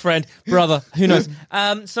our friend, brother. Who knows?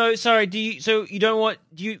 So sorry. You don't watch?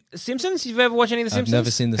 Simpsons? You've ever watched any of the I've Simpsons?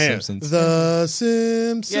 never seen The Simpsons. The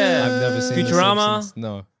Simpsons. Yeah. I've never seen Futurama? The Simpsons.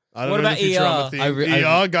 No. I don't What know about the Futurama ER? theme. I re-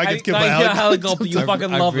 I- ER, guy gets killed by Like, helicopter. helicopter. You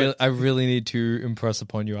fucking love it. I really need to impress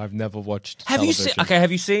upon you. I've never watched. Have you seen? television. Okay,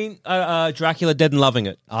 have you seen Dracula Dead and Loving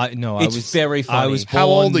It? It's very funny. I was How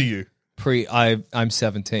born old are you? I'm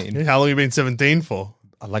 17. How long have you been 17 for?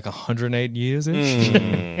 Like 108 years ish.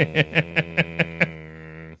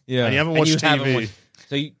 Yeah. And you haven't And watched you TV. haven't watched-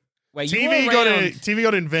 So you wait. You TV were got around- TV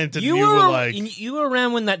got invented. You and you were were like, you were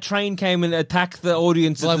around when that train came and attacked the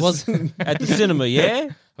audience. Well, at I the, wasn't. at the cinema. Yeah,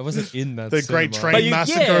 I wasn't in that. the Great cinema. Train But you-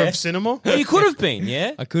 Massacre yeah. of cinema. Well, you could have been.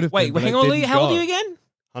 Yeah, I could have. Wait, been, but hang I on, didn't Lee. How old go. are you again?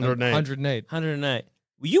 108. 108. 108.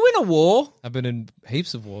 Were you in a war? I've been in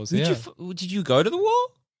heaps of wars. Did Yeah. did you go to the war?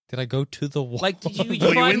 Did I go to the war? Like, did you? Were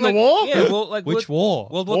you fight, in the like- war? Yeah. Well, like Which war?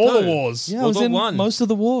 World War All II. the wars. Yeah, I World was War in One. most of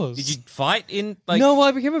the wars. Did you fight in like? No,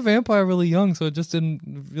 I became a vampire really young, so it just didn't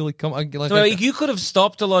really come. So you could have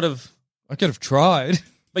stopped a lot of, I could have tried.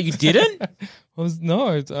 but you didn't.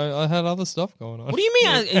 I had other stuff going on. What do you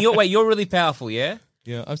mean? And you're really powerful, yeah?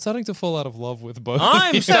 Yeah, I'm starting to fall out of love with both.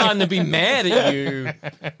 I'm starting to be mad at you.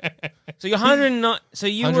 So you're 109. So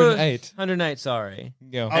you 108. were 108. Sorry,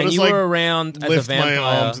 Yeah. I'll and just, you like, were around as a Lift my vampire.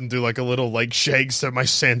 arms and do like a little like shake so my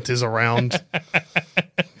scent is around.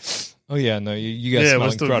 Oh yeah, no, you guys Yeah, smell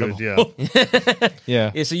we're still incredible. good. Yeah.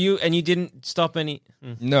 Yeah. Yeah. So you didn't stop any.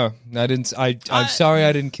 No, I didn't. I'm sorry,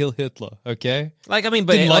 I didn't kill Hitler. Okay, Like I mean,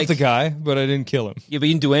 but didn't like, love the guy, but I didn't kill him. yeah, but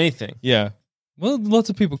you didn't do anything. Yeah. Well, lots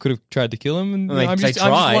of people could have tried to kill him, and Well, I'm they just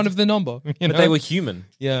tried. one of the number. You know? But they were human.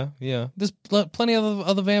 Yeah, yeah. There's plenty of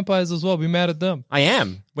other vampires as well. Be mad at them. I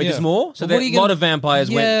am. Wait, Yeah. there's more. So But what there's are a you lot gonna- of vampires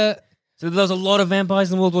went. Yeah, So there was a lot of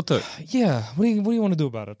vampires in World War II. yeah. What do you want to do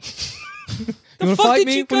about it? The you want fuck to fight did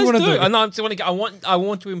me? you What do you guys want to do? do? I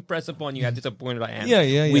want to impress upon you how disappointed I am. Yeah,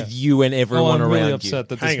 yeah, yeah. With you and Oh, everyone I'm around really upset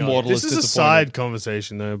that this Hang on. mortal This is is a disappointed. side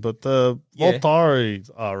conversation though, but the Yeah. Voltari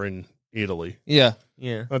are in Italy. Yeah.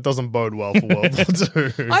 Yeah. That doesn't bode well for World War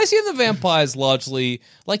II. I see the vampires largely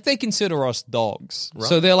like they consider us dogs.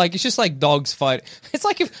 So they're like, it's just like dogs fight. It's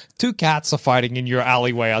like if two cats are fighting in your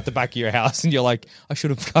alleyway out the back of your house and you're like, I should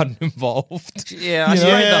have gotten involved. Yeah, I You know?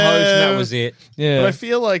 sprayed the hose and that was it. Yeah. But I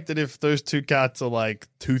feel like that if those two cats are like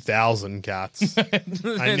 2,000 cats,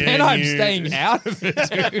 Then I'm staying out of it,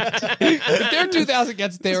 dude. If there are 2,000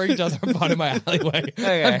 cats staring each other apart in my alleyway,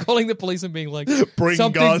 Okay. I'm calling the police and being like, Bring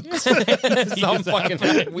something, guns. Some fucking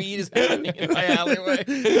weed is happening in my alleyway.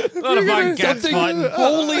 Not a fucking cat's something fighting.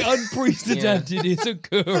 wholly unprecedented is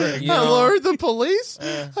occurring. Yeah. Hello, the police.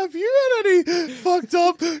 Have you had any fucked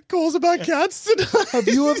up calls about cats tonight? Have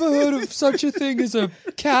you ever heard of such a thing as a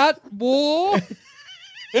cat war?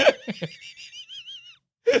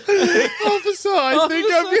 Officer, Officer, I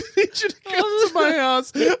think I really need you to come to my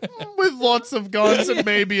house with lots of guns and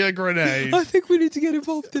maybe a grenade. I think we need to get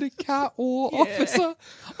involved in a cat war, officer. Some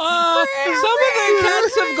of the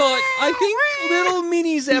cats have got, I think, little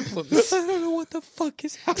mini Zeppelins. I don't know what the fuck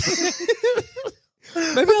is happening.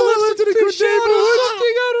 Maybe I lived in a good neighborhood.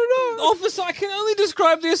 I don't know. Officer, I can only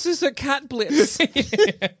describe this as a cat blitz.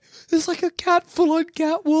 There's like a cat full-on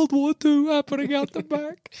cat World War II happening out the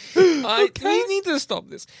back. We need to stop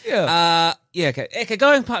this. Yeah. Okay,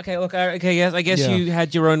 going back. Okay, look, okay, yes, I guess you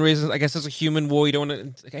had your own reasons. I guess there's a human war. You don't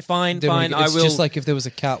want to. Okay, fine. It's I will. just like if there was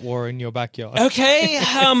a cat war in your backyard. Okay,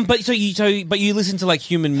 but you listen to like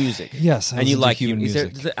human music. Yes, I and you listen to like human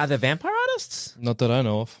music. Are there vampire artists? Not that I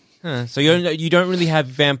know of. Huh. So you don't really have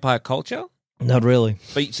vampire culture, Not really.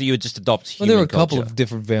 but so you would just adopt Well, human there are a couple culture. of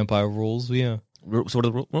different vampire rules, yeah. Sort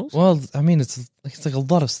of rules. Well, I mean, it's like a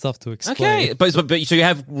lot of stuff to explain. Okay, but so you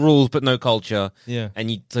have rules but no culture. Yeah.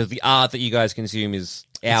 And so the art that you guys consume is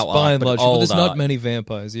It's our by art, and but large, but old there's art. not many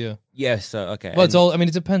vampires, yeah. Yes. So okay. Well, it's all. I mean,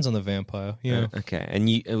 it depends on the vampire. Yeah,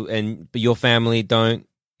 Okay, but your family don't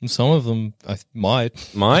and some of them I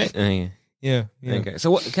might. might. Yeah. Yeah. Okay.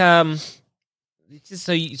 So what? Just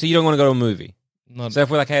so you don't want to go to a movie. Not, So if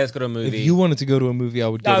we're like, hey, let's go to a movie. if you wanted to go to a movie, I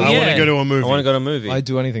would go. Oh, I yeah. want to go to a movie. I want to go to a movie. I'd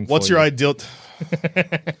do anything. What's for your you. ideal?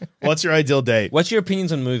 What's your ideal date? What's your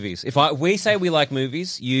opinions on movies? If we say we like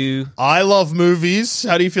movies, you I love movies.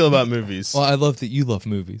 How do you feel about movies? Well, I love that you love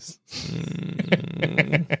movies.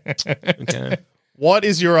 okay. What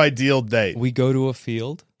is your ideal date? We go to a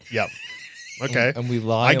field. Yep. Okay. And we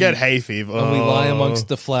lie. I get hay fever. And we lie amongst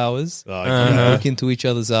the flowers. Oh, And we look into each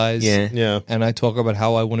other's eyes. Yeah. yeah. And I talk about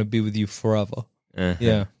how I want to be with you forever. Uh-huh.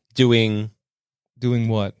 Yeah. Doing Doing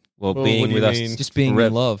what? Well, being what do with you us. mean? Just being forever.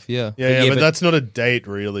 in love. Yeah. Yeah, Yeah, but but- that's not a date,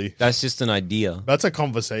 really. That's just an idea. That's a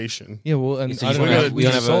conversation. Yeah. Well, and So I you don't wanna- know. you We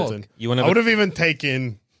don't just have a- talk. You want I to? would have even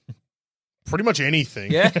taken pretty much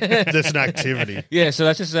anything. Yeah. That's an activity. Yeah. So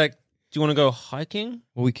that's just like, do you want to go hiking?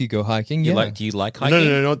 Well, we could go hiking. Do Yeah. you like No, hiking?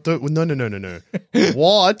 no.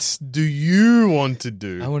 What do you want to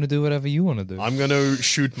do? I want to do whatever you want to do. I'm going to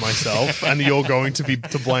shoot myself, and you're going to be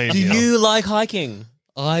to blame. Do here. you like hiking?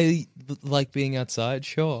 I like being outside.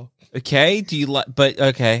 Sure. Okay. Do you like? But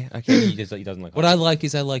okay. He doesn't like. What I like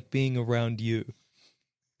is I like being around you.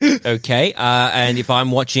 Okay. And if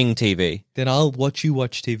I'm watching TV, Then I'll watch you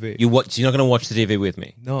watch TV. you're not going to watch the TV with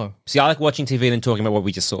me. No. See, I like watching TV and then talking about what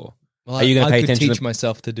we just saw. Well, Are you going to pay I could attention? teach to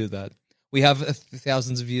myself to do that. We have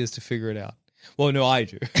thousands of years to figure it out. Well, no, I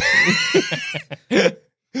do.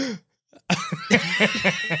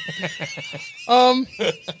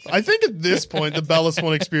 I think at this point, the Bella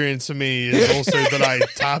Swan experience for me is also that I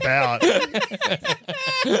tap out.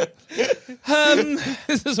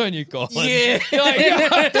 This is when you call. Yeah. You're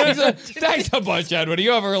like, thanks a bunch, Edward.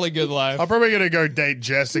 You have a really good life. I'm probably going to go date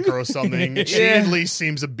Jessica or something. She at least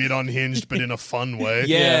seems a bit unhinged, but in a fun way.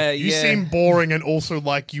 Yeah, You yeah. seem boring and also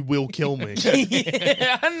like you will kill me.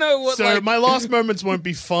 Yeah, I know what. So my last moments won't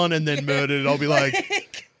be fun and then murdered. I'll be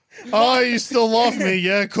like, oh, you still love me?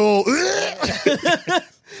 Yeah, cool.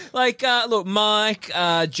 look, Mike,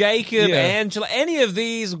 Jacob, Yeah. Angela, any of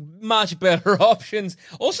these much better options.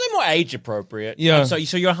 Also more age appropriate. Yeah. So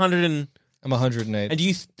you're 100 and I'm 108. do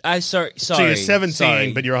you? Sorry. So you're 17,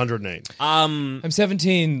 sorry. but you're 108. I'm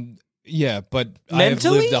 17. Yeah, but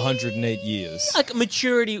Mentally? I have lived 108 years. Like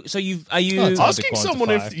maturity. So are you? Oh, it's hard to Asking someone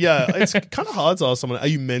if, quantify. it's kind of hard to ask someone, are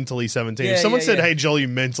you mentally 17? Yeah, if someone yeah, said, yeah. hey, Joel, you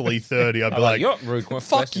mentally 30, I'd be like, you're rude.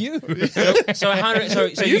 Fuck you. So 100. So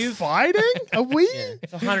are you you've fighting? Are we?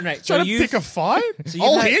 so 108. So Trying to you've pick a fight? you've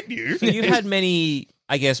I'll had- hit you. So you've had many,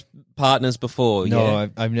 I guess, partners before. No, yeah?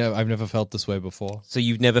 I've never felt this way before. So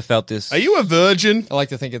you've never felt this. Are you a virgin? I like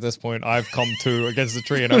to think at this point I've come to against the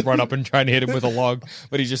tree and I've run up and tried to hit him with a log,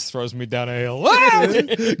 but he just throws me down a hill. Well,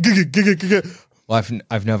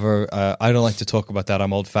 I've never. I don't like to talk about that.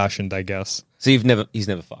 I'm old fashioned, I guess. So he's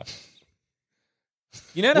never fucked.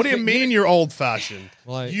 You know What do you mean you're old fashioned?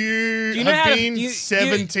 Like, You you know how have to- been you-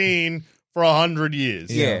 17 for 100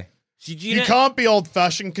 years. Yeah. So do You can't be old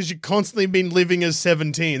fashioned because you've constantly been living as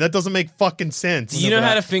 17. That doesn't make fucking sense. Do you know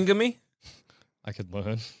how to finger me? I could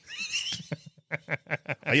learn.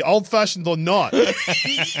 Are you old fashioned or not?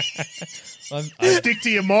 Stick to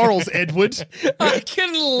your morals, Edward. I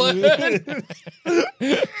can learn.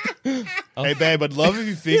 Hey, babe, I'd love if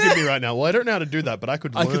you fingered me right now. Well, I don't know how to do that, but I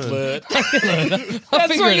could learn. I could learn. I'll That's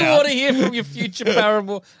figure what it you out. want to hear from your future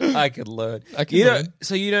parable. I could learn. I can you learn. Don't,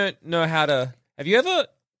 so you don't know how to. Have you ever?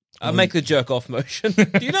 Make the jerk off motion. Do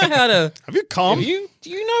you know how to? Have you come? Do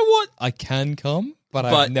you know what? I can come, but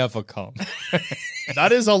But- I've never come.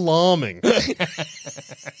 That is alarming.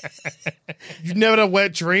 You've never had a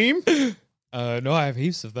wet dream? No, I have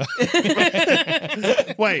heaps of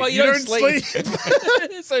that. Wait, Well, you don't sleep?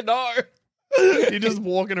 So no. You're just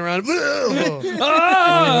walking around.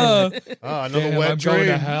 Ah! Another Damn, wet I'm dream. going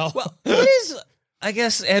to hell. Well, what is, I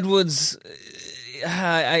guess, Edward's,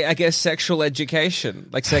 I guess, sexual education,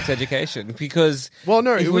 like sex education? Because Well,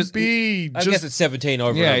 no, if it would be I just guess it's 17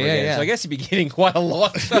 over Yeah, and over yeah, again. yeah. So I guess he'd be getting quite a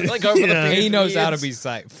lot, like over Yeah. the He knows how to years. be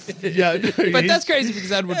safe. yeah. But that's crazy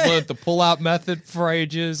because Edward learned the pull-out method for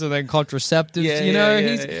ages and then contraceptives. Yeah, you know,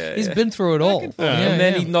 yeah, he's yeah. been through it all. And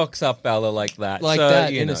then he knocks up Bella like that. Like so,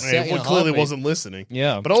 that you in a know. second. Edward a clearly heartbeat. wasn't listening.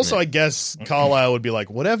 Yeah. But also, I guess Carlisle would be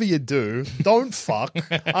like, whatever you do, don't fuck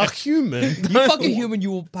a human. You fuck a human,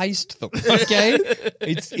 you will paste them. Okay,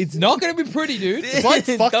 it's not going to be pretty, dude. It's like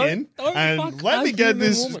fucking. don't and fuck let a me get human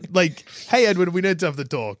this. woman. Like, hey, Edward, we need to have the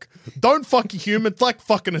talk. Don't fuck a human. It's like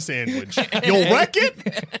fucking a sandwich. You'll wreck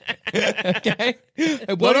it. Okay, it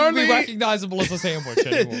Not won't only- be recognizable as a sandwich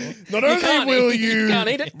anymore. Not only can't will eat- you can't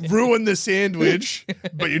eat it. ruin the sandwich,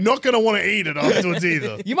 but you're not going to want to eat it afterwards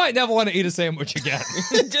either. You might never want to eat a sandwich again.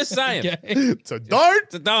 Just saying. Okay? So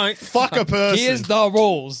don't So don't. fuck a person. Here's the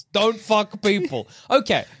rules. Don't fuck people.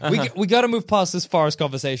 Okay, we got to move past this forest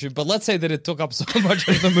conversation, but let's say that it took up so much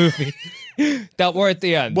of the movie that we're at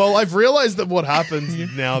the end. Well, I've realized that what happens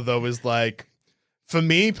now, though, is like, for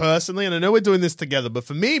me personally, and I know we're doing this together, but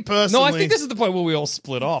for me personally, no, I think this is the point where we all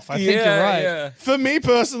split off. I think you're right. Yeah. for me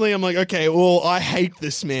personally, I'm like, okay, well, I hate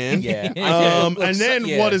this man. Yeah. And Looks- then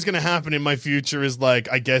yeah. what is going to happen in my future is like,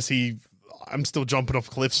 I guess I'm still jumping off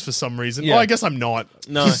cliffs for some reason. Yeah. Well, I guess I'm not.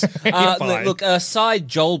 No. fine. Look, side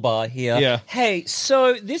Joel bar here. Yeah. Hey,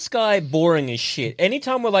 so this guy boring as shit.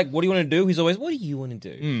 Anytime we're like, what do you want to do? He's always, what do you want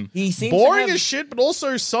to do? He seems Boring to have, as shit, but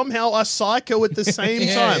also somehow a psycho at the same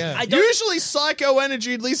Yeah, time. yeah. I don't- Usually psycho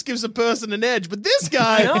energy at least gives a person an edge, but this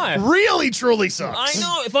guy I know. really truly sucks. I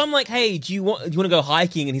know. If I'm like, hey, do you want to go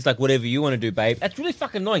hiking? And he's like, whatever you want to do, babe. That's really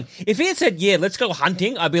fucking annoying. If he had said, yeah, let's go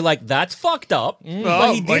hunting, I'd be like, that's fucked up.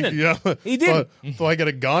 But he like, didn't. yeah. He didn't. Do I get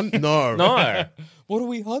a gun? No. No. What are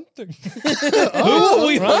we hunting? Who are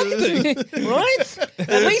we hunting? Right?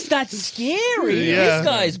 At least that's scary. Yeah. This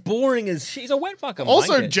guy's boring as shit. He's a wet fucking Also,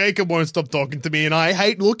 blanket. Jacob won't stop talking to me, and I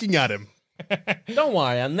hate looking at him. Don't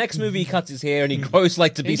worry. Our next movie, he cuts his hair and he grows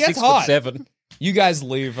like to be He gets 6'7". You guys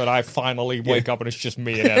leave, and I finally wake up, and it's just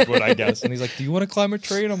me and Edward, I guess. And he's like, "Do you want to climb a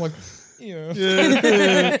tree?" And I'm like, "Yeah."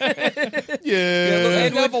 Yeah. I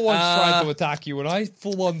never once tried to attack you, and I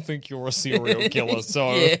full on think you're a serial killer.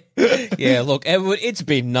 So Yeah, look, Edward, it's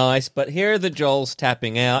been nice, but here are the Joels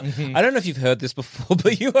tapping out. I don't know if you've heard this before,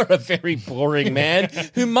 but you are a very boring man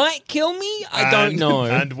who might kill me. I don't know.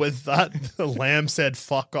 And with that, the lamb said,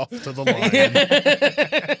 fuck off to the lion.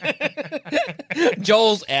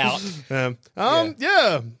 Joel's out.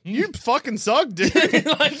 Yeah. You fucking suck, dude.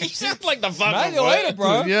 Like, you sound like the fucking see you later,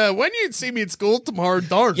 bro. Yeah, when you see me at school tomorrow,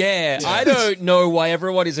 don't. Yeah, I don't know why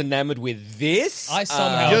everyone is enamored with this. I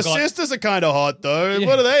somehow Your got. sisters are kind of hot, though.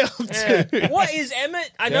 What are they up to? What is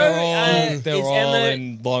Emmett? I They're know all, they're is all Emmett.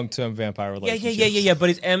 in long-term vampire Yeah, relationships. yeah. But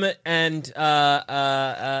is Emmett and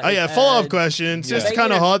Oh, yeah, follow-up question. Sisters They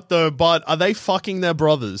kind of gonna- hot, though, but are they fucking their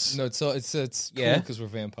brothers? No, it's cool Yeah. because we're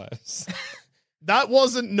vampires. That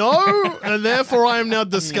wasn't no, and therefore I am now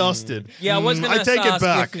disgusted. Yeah, I was going I to take it ask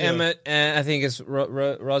back. if Emmett and I think it's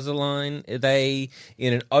Rosaline, are they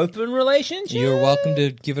in an open relationship? You're welcome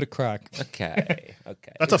to give it a crack. Okay.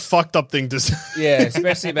 That's a fucked up thing to say. Yeah,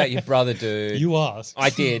 especially about your brother, dude. You asked. I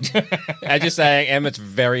did. I'm just saying Emmett's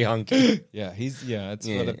very hunky. Yeah, that's Yeah, what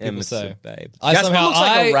people Emmett's say. a babe. I Jasper somehow looks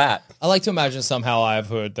like a rat. I like to imagine somehow I've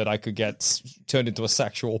heard that I could get turned into a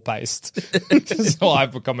sexual paste, so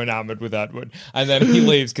I've become enamored with Edward, and then he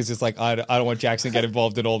leaves because it's like I don't want Jackson to get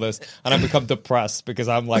involved in all this, and I become depressed because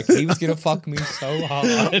I'm like he was gonna fuck me so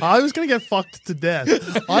hard. I was going to get fucked to death.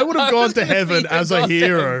 I would have gone to heaven as a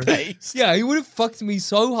hero. Yeah, he would have fucked me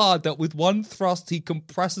so hard that with one thrust he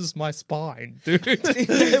compresses my spine, dude.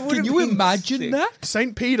 Can you imagine that?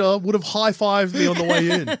 St. Peter would have high-fived me on the way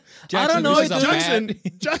in. Jackson, don't know,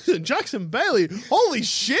 this is a Jackson Bailey. Holy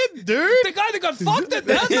shit, dude. The guy that got fucked at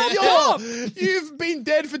that. You've been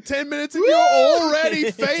dead for 10 minutes and you're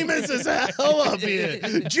already famous as hell up here.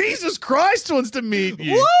 Jesus Christ wants to meet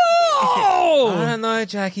you. I don't know,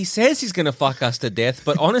 Jack. He says he's going to fuck us to death,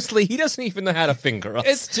 but honestly, he doesn't even know how to finger us.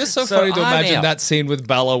 It's just so funny to I'm imagine out. that scene with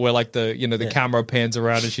Bella where like the camera pans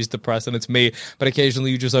around and she's depressed and it's me, but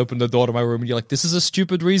occasionally you just open the door to my room and you're like, this is a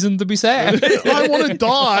stupid reason to be sad. I want to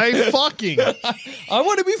die fucking. I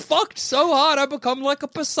want to be fucked so hard I become like a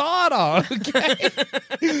Posada. Okay?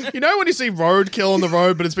 You know when you see roadkill on the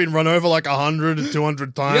road, but it's been run over like 100 or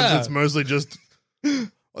 200 times, Yeah. it's mostly just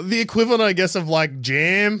The equivalent, I guess, of like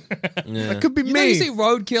jam. That could be You me. know, you see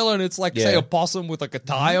roadkill and it's like, say, a possum with like a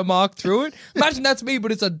tire mark through it? Imagine that's me,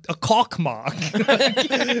 but it's a cock mark.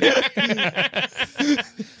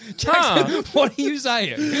 Jackson, what are you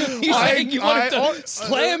saying? You saying you want him to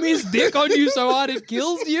slam his dick on you so hard it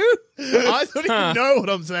kills you? I don't even know what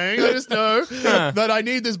I'm saying. I just know that I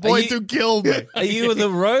need this boy to kill me. Are you the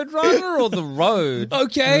road runner or the road?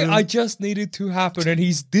 Okay, I just need it to happen, and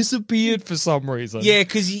he's disappeared for some reason. Yeah,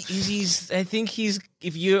 because he's. I think he's.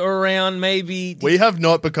 If you're around, maybe We have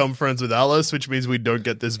not become friends with Alice, which means we don't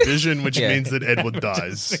get this vision, which means that Edward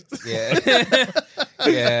dies. Yeah,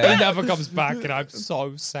 He yeah. never comes back, and I'm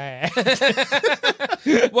so sad.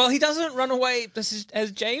 Well, he doesn't run away.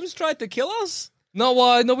 Has James tried to kill us? No,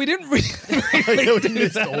 we didn't really We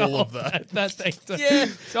missed all of that. that thing. Yeah.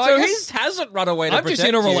 So So I he guess hasn't run away to I'm just protect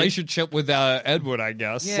in a you. relationship with Edward, I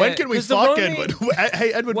guess. Yeah. When can we 'cause the fuck Romy- Edward?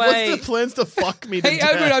 Hey, Edward, what's the Wait. plans to fuck me Hey, to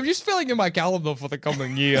death? Edward, I'm just filling in my calendar for the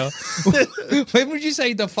coming year. When would you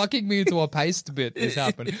say the fucking me into a paste bit is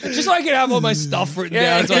happening? Just so I can have all my stuff written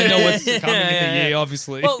down so I know what's coming in the year,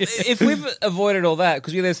 obviously. Well, if we've avoided all that,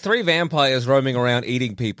 because there's 3 vampires roaming around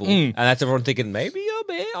eating people, and that's everyone thinking, maybe you're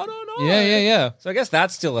me, I don't know. yeah. So I guess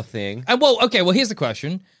that's still a thing. And here's the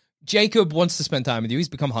question. Jacob wants to spend time with you. He's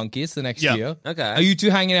become hunky. It's the next year. Okay. Are you two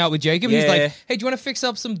hanging out with Jacob? He's Yeah. like, hey, do you want to fix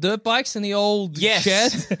up some dirt bikes in the old Yes.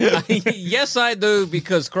 shed? Yes, I do,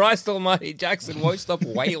 because Christ almighty, Jackson won't stop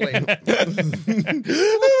wailing. Paste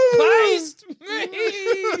me! He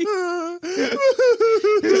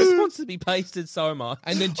just wants to be pasted so much.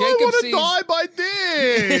 And then I Jacob want to sees... die by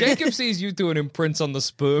dick. Jacob sees you two and imprints on the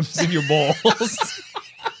sperms in your balls.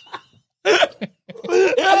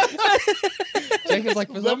 Jacob's like,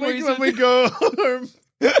 for some When reason... we go home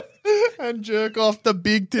and jerk off the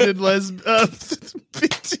big-titted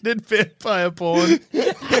big-titted vampire porn.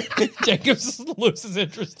 Jacob loses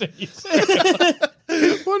interest in you.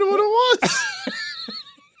 What it was?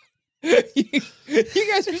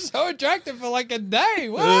 You guys were so attractive for like a day.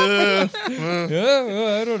 What happened?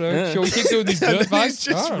 I don't know. Shall we keep doing these dirt He's bikes?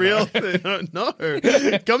 I just don't real. know. No.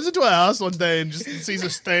 Comes into our house one day and just sees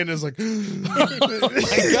us staying and is like,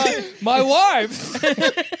 God, my wife.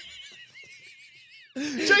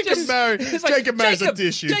 Jacob married. Jacob marries a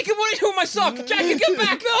tissue. Jacob, what are you doing with my sock? Jacob, get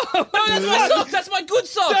back! No, that's my sock. That's my good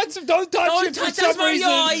sock. Don't touch Don't it for touch some that's my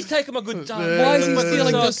reason. he's taking my good sock. Why is he My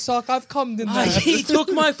stealing sock. the sock? I've come in there. He took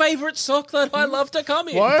my favourite sock that I love to come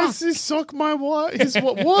in. Why is his sock my wife? His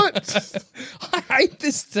what? What? I hate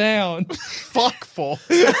this town. Fuck for.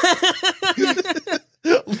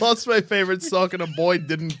 Lost my favorite sock and a boy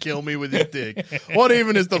didn't kill me with his dick. What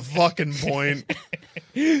even is the fucking point?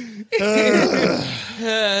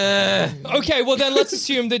 Okay, well then let's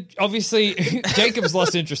assume that obviously Jacob's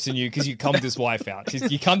lost interest in you because you cummed his wife out.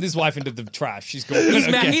 You cummed his wife into the trash. She's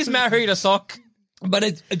gone. He's married a sock.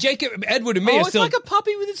 But Jacob, Edward, and me Oh, are it's still like a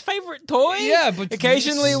puppy with his favourite toy. Yeah, but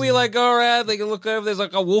occasionally we like go around, they can look over, there's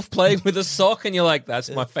like a wolf playing with a sock, and you're like, that's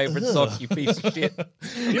my favourite sock, you piece of shit.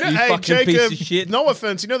 You know, You hey, fucking Jacob, piece of shit. no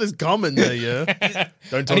offense. You know there's gum in there, yeah?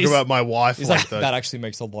 Don't talk he's- about my wife He's like like, that. that actually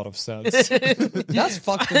makes a lot of sense. That's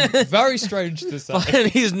fucking very strange to say.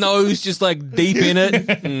 And his nose just like deep in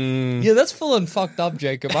it. Yeah, that's full and fucked up,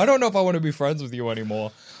 Jacob. I don't know if I want to be friends with you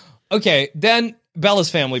anymore. Okay, then Bella's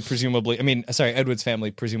family Edward's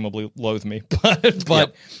family presumably loathe me,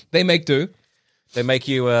 but they make do. They make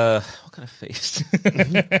you, what kind of feast?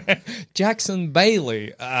 Jackson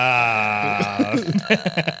Bailey.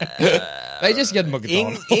 They just get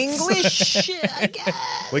McDonald's. English? I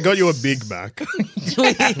guess. We got you a Big Mac.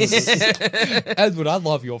 Edward, I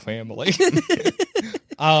love your family.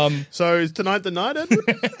 So is tonight the night, Edward?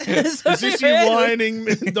 Is this you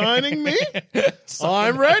dining me?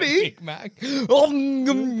 I'm ready. Big Mac. You can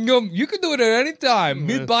do it at any time.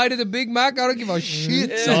 Mid-bite of the Big Mac, I don't give a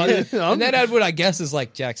shit, son. And then Edward, I guess, is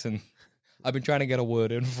like, Jackson, I've been trying to get a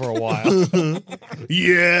word in for a while.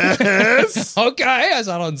 Yes. Okay, I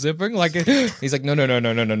start unzipping. Like, he's like, no.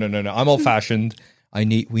 I'm old fashioned.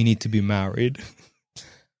 We need to be married.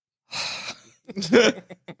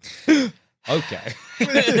 Okay.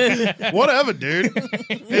 Whatever, dude.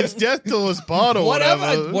 It's death till us part or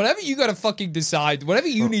whatever. Whatever you gotta fucking decide. Whatever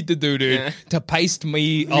you need to do, dude, to paste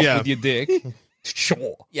me up Yeah. with your dick.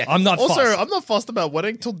 Sure. Yeah. I'm not Also, fussed. I'm not fussed about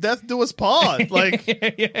wedding till death do us part.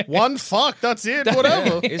 Like, one fuck, that's it,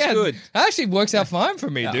 whatever. It's good. That actually works out fine for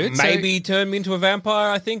me, dude. So Maybe turn me into a vampire,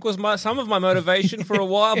 I think, was some of my motivation for a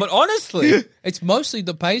while. But honestly, it's mostly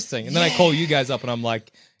the pasting. And then I call you guys up and I'm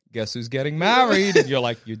like, guess who's getting married? And you're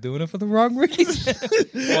like, you're doing it for the wrong reason.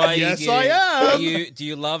 why Yes, I am. Do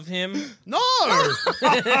you love him? No. Oh.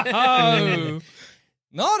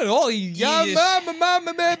 Not at all. You just want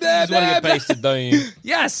to get pasted, don't you?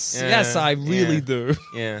 Yes, Yeah, yes, I really do.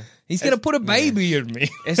 Yeah. He's going to put a baby in me.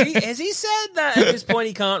 Has he said that at this point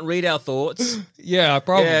he can't read our thoughts? Yeah,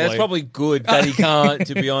 probably. Yeah, it's probably good that he can't,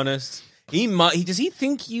 to be honest. Does he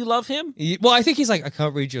think you love him? Well, I think he's like, I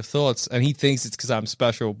can't read your thoughts, and he thinks it's because I'm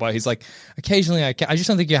special, but he's like, occasionally I can. I just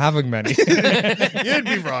don't think you're having many. You'd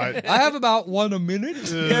be right. I have about one a minute.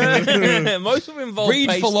 Most of them involve Read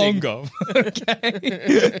pasting. for longer.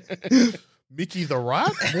 Okay. Mickey the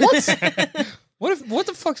Rat? What? What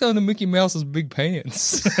the fuck's under Mickey Mouse's big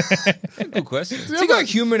pants? Good question. Has he got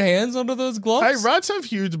human hands under those gloves? Hey, rats have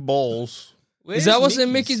huge balls. Is that what's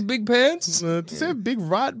in Mickey's big pants? Does he have big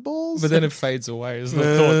rat balls? But then it fades away as the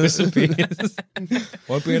thought disappears.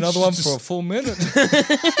 Won't be another one for a full minute.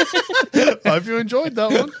 Hope you enjoyed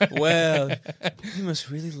that one. Well, you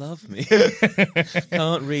must really love me.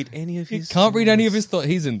 Can't read any of his Can't read any of his thoughts.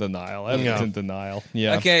 He's in denial. Everyone's in denial.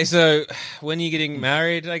 Yeah. Okay, so when are you getting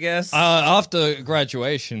married, I guess? After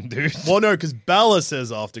graduation, dude. Well, no, because Bella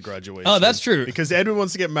says after graduation. Oh, that's true. Because Edward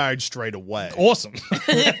wants to get married straight away. Awesome.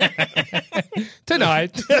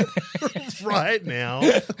 Tonight. Right now.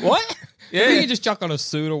 What? Yeah. You can just chuck on a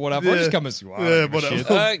suit or whatever. I'll just come as you are. Yeah,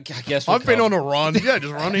 whatever. I guess we'll I've been come. on a run. Yeah,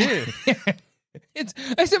 just run here.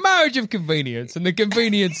 It's a marriage of convenience, and the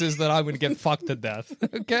convenience is that I'm going to get fucked to death.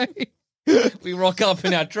 Okay? We rock up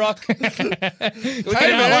in our truck. Hey,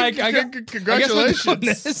 man,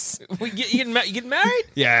 congratulations. You getting married?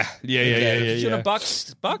 Yeah. Should have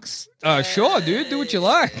bucks. Sure, dude. Do what you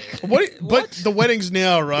like. But the wedding's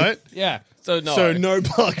now, right? Yeah. So no. So no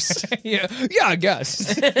bucks. Yeah, I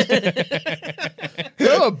guess.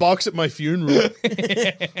 No, a box at my funeral.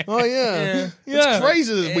 Oh, yeah. Yeah. It's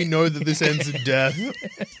crazy that we know that this ends in death.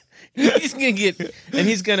 He's gonna get, and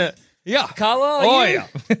he's gonna. Yeah. Carla, Oh, you? yeah.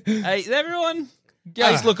 Hey, is everyone? Yeah.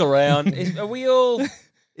 Let's look around. Are we all?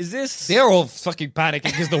 Is this? They're all fucking panicking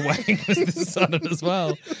because the wedding was this sudden as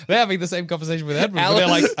well. They're having the same conversation with Edward. But they're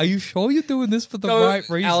like, are you sure you're doing this for the right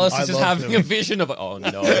reason? Alice I is just love having him. a vision of, oh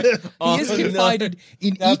no. He is confided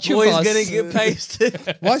in That each of boy's us. gonna get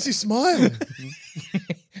pasted. Why is he smiling?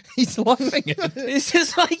 He's laughing at it. It's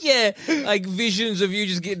just like visions of you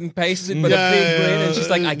just getting pasted, but Yeah, a big yeah, grin. yeah. It's just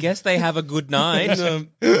like, I guess they have a good night.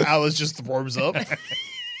 Alice just throws up.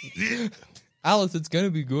 Alice, it's going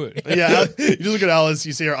to be good. Yeah, you just look at Alice,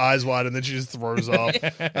 you see her eyes wide, and then she just throws up.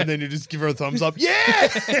 And then you just give her a thumbs up. Yeah!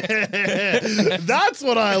 That's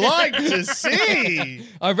what I like to see.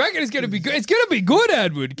 I reckon it's going to be good. It's going to be good,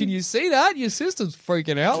 Edward. Can you see that? Your sister's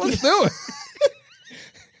freaking out. Let's do it.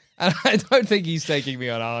 And I don't think he's taking me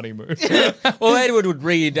on a honeymoon. Well, Edward would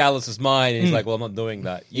read Alice's mind, and he's like, "Well, I'm not doing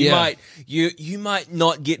that. You might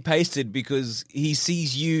not get pasted because he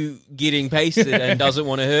sees you getting pasted and doesn't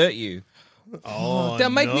want to hurt you. Oh,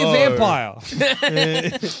 Then make me a vampire.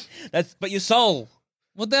 But your soul.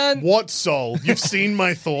 Well, then, What soul? You've seen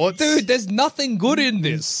my thoughts? dude, there's nothing good in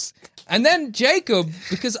this. And then Jacob,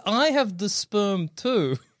 because I have the sperm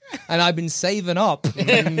too, and I've been saving up, so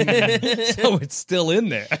it's still in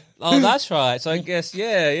there. Oh, that's right. So I guess,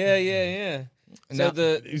 yeah. So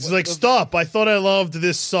Now- He's like, stop. I thought I loved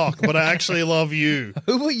this sock, but I actually love you.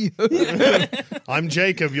 Who are you? I'm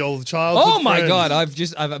Jacob, your childhood Oh my friend. God! I've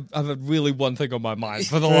had really one thing on my mind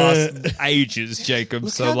for the last ages, Jacob.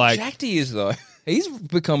 look So how like, jacked he is, though. he's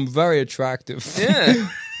become very attractive. Yeah.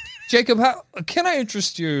 Jacob, how can I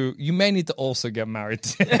interest you? You may need to also get married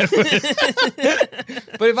to Edward.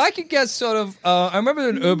 But if I could get sort of, I remember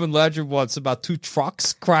an urban legend once about two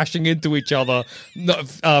trucks crashing into each other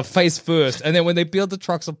face first. And then when they peeled the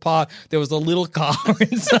trucks apart, there was a little car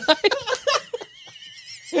inside.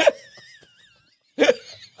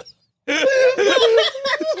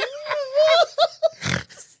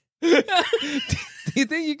 Do you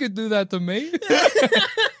think you could do that to me?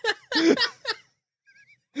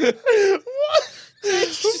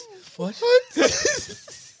 What?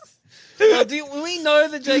 Do we know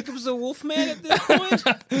that Jacob's a wolf man at this point?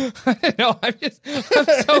 No, I'm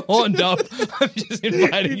so horned up. I'm just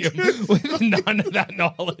inviting him with none of that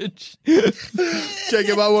knowledge.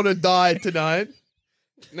 Jacob, I want to die tonight,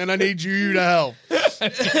 and I need you to help.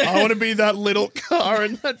 I want to be that little car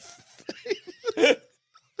in that.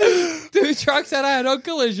 Two trucks had a head-on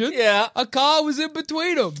collision. Yeah. A car was in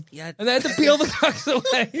between them. Yeah. And they had to peel the trucks away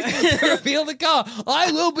to peel the car.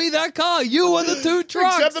 I will be that car. You are the two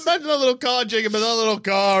trucks. Except imagine that little car, Jacob, and that little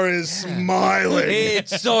car is smiling.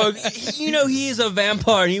 It's so, he is a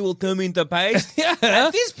vampire and he will turn me into paste. Yeah.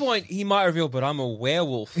 At this point, he might reveal, but I'm a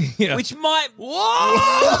werewolf, Yeah. which might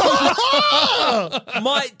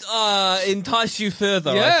entice you further.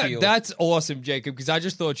 I Yeah, feel. that's awesome, Jacob, because I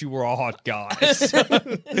just thought you were a hot guy.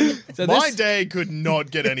 So this My day could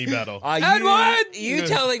not get any better. Edward! You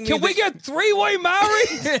telling me Can we get three-way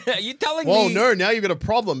married? Are you telling Well, me? no, now you've got a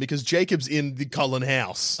problem because Jacob's in the Cullen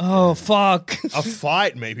house. Oh, fuck. A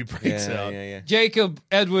fight maybe breaks out. Yeah. Jacob,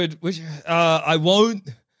 Edward, I won't.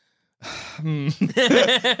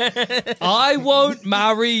 I won't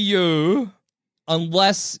marry you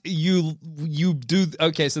unless you do.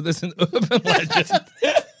 Okay, so there's an urban legend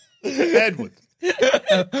Edward.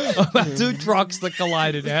 about two trucks that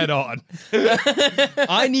collided head on.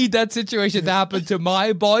 I need that situation to happen to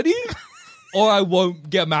my body, or I won't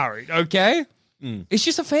get married. Okay, it's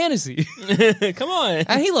just a fantasy, Come on.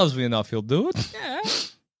 and he loves me enough; he'll do it. Yeah.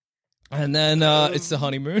 And then it's the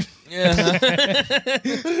honeymoon. And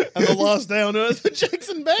the last day on earth for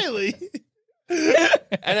Jackson Bailey.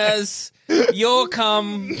 And as your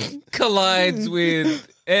cum collides with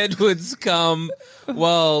Edward's cum,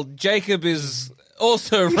 while Jacob is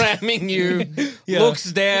also ramming you,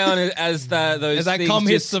 looks down as those As that things cum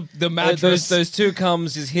hits just- the mattress. those two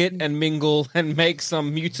cums just hit and mingle and make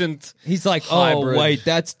some mutant. He's like, hybrid. oh wait,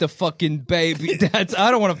 that's the fucking baby. I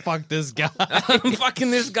don't want to fuck this guy. I'm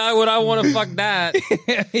fucking this guy. Would I want to fuck that?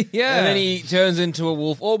 Yeah. And then he turns into a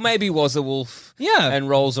wolf, or maybe was a wolf. Yeah. And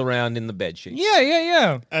rolls around in the bed sheets.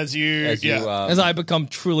 Yeah. As you, As I become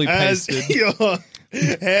truly as pasted. your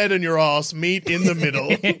head and your ass meet in the middle.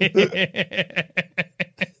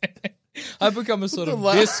 I become a sort of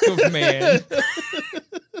disc of man.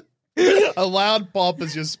 A loud pop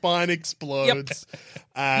as your spine explodes.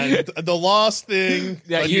 And the last thing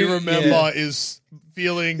Yeah, that you you- remember yeah. is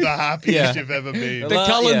feeling the happiest you've ever been. The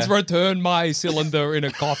Cullens yeah. return my cylinder in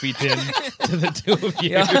a coffee tin to the two of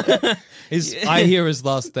you. I hear his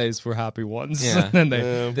last days were happy ones. Yeah. And they,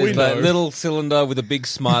 There's that little cylinder with a big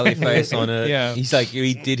smiley face on it. Yeah. He's like,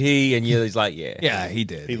 did he? And he's like, yeah. yeah, he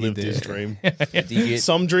did. He lived did. his dream. Did he get-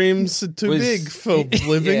 Some dreams are too Was- big for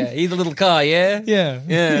living. Yeah, he's a little car, yeah? Yeah.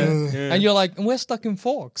 Yeah. And you're like, we're stuck in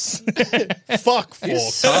Forks. Fuck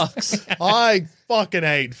forks. Sucks. I fucking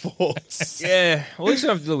hate forks. Yeah. Well, we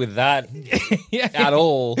shouldn't have to deal with that Yeah. at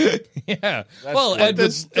all. Yeah. Well, good.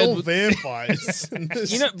 There's still Edward, vampires. And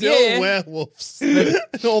there's You know, still yeah. werewolves.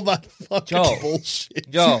 And all that fucking Joel. bullshit.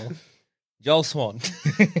 Joel Swan.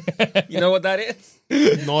 You know what that is?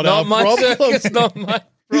 Not Not our my problem. circus, not my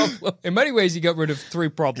problem. in many ways, he got rid of three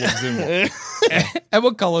problems in one.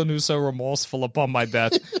 Edward Cullen, who's so remorseful upon my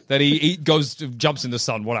death that he jumps in the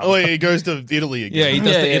sun. Whatever. Oh, he goes to Italy again. Yeah, he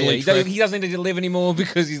does the Italy He trip. doesn't need to live anymore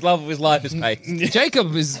because his love of his life is paid.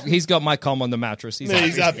 Jacob he's got my cum on the mattress. He's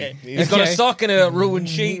He's happy. happy. He's got a Okay. sock and a ruined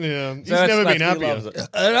sheet. Yeah. He's that's- never been that's what he happier. loves it.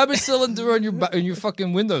 And I'm a cylinder on your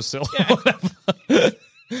fucking windowsill. Whatever.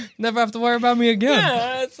 Never have to worry about me again.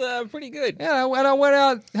 Yeah, that's pretty good. Yeah, and I went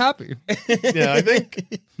out happy. Yeah, I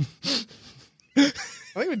think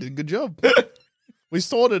we did a good job. We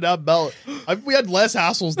sorted out Bella. We had less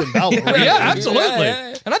hassles than Bella. really. Yeah, absolutely.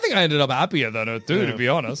 Yeah. And I think I ended up happier than her too, to be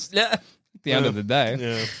honest. Yeah. At the end of the day.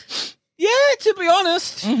 Yeah. Yeah, to be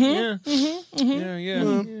honest.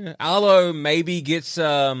 Yeah. Arlo maybe gets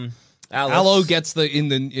Alice. Aloe gets in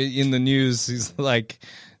the news. He's like,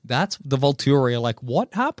 "That's the Volturia." Like,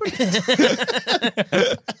 what happened?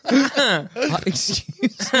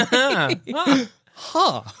 Excuse me.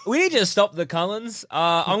 Huh? We need to stop the Cullens.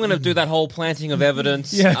 I'm going to do that whole planting of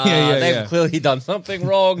evidence. Yeah, They've yeah. clearly done something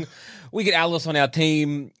wrong. We get Alice on our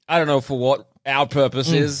team. I don't know for what our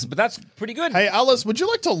purpose is, but that's pretty good. Hey, Alice, would you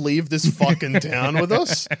like to leave this fucking town with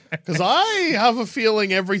us? Because I have a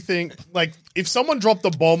feeling everything, like, if someone dropped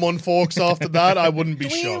a bomb on Forks after that, I wouldn't be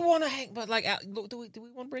do we shocked. want to hang? But like, look, do we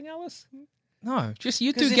want to bring Alice? No, just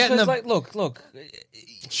you two Because getting the. like, look.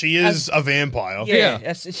 She is a vampire.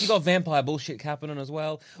 Yeah, she got vampire bullshit happening as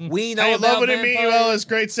well. We know Hey, about lovely to meet you, vampires. Alice.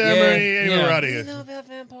 Great ceremony. Yeah, Hey, yeah. we're out of We here. know about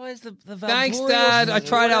vampires. The Thanks, Valkyries, Dad. I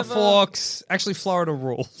tried out whatever. Forks. Actually, Florida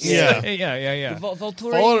rules. Yeah. yeah.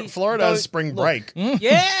 Volturi. Florida has spring break.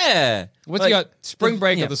 Yeah. What's Like, you got? Spring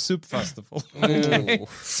break yeah. or the soup festival? Ooh.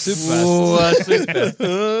 Soup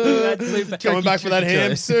Coming back for that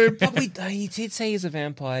ham soup. But he did say he's a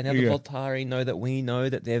vampire. Now the Yeah. Voltari know that we know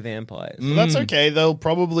that they're vampires. Well, that's okay. They'll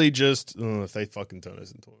probably just if they fucking turn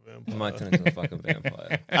us into a They vampire. might turn into a fucking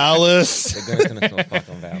vampire. Alice, They're going to turn into a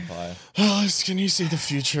fucking vampire. Alice, can you see the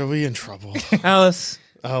future? Are we in trouble? Alice,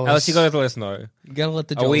 Alice, you got to let us know. You gotta let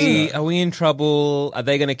the Are we in trouble? Are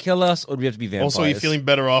they going to kill us, or do we have to be vampires? Also, are you feeling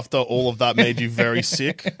better after all of that made you very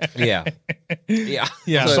sick? Yeah, yeah.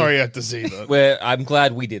 Yeah. I'm So, sorry you had to see that. I'm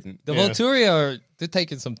glad we didn't. The Volturia they're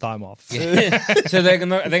taking some time off. So are they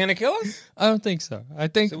gonna kill us? I don't think so. I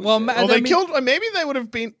think Maybe they would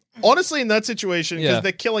have been honestly in that situation because Yeah.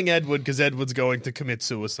 they're killing Edward because Edward's going to commit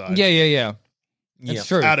suicide. Yeah. That's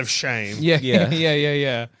true. out of shame. Yeah. Yeah.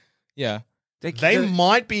 Yeah. Yeah. They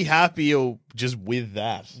might be happier just with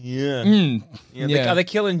that. Yeah. Yeah. Are they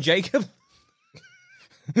killing Jacob?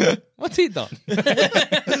 What's he done? He's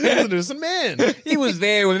an innocent man. He was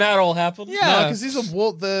there when that all happened. Yeah. because these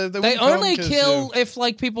are They only kill if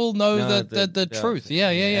like people know No, the truth. Yeah.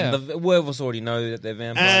 And the werewolves already know that they're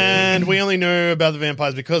vampires. And we only know about the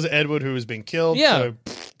vampires because of Edward, who has been killed. Yeah.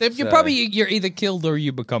 So, You're either killed or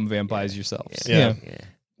you become vampires yourselves. Yeah.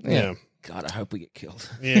 Yeah. God, I hope we get killed.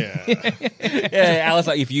 yeah. Yeah, Alice,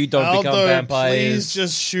 like if you don't become Aldo, vampires, please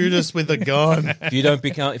just shoot us with a gun. if you don't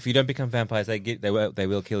become vampires, they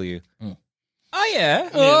will kill you. Oh yeah. Yeah,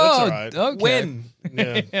 that's all right. Okay. When?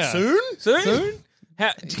 Yeah. Yeah. Soon?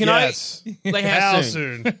 How, can Yes. I? Like How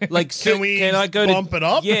soon? Like Can I go bump to? it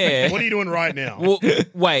up? Yeah. What are you doing right now? Well,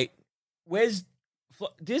 wait. There's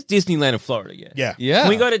Disneyland in Florida. Yeah. yeah. Yeah. Can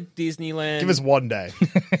we go to Disneyland? Give us one day.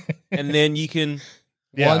 and then you can.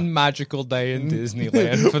 Yeah. One magical day in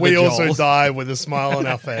Disneyland for We the also Joels. die with a smile on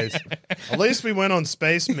our face. At least we went on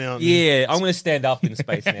Space Mountain. Yeah, I'm going to stand up in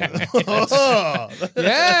space now. Oh,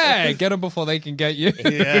 Yeah, get them before they can get you.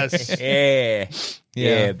 yes. Yeah.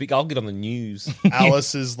 Yeah. Big. I'll get on the news.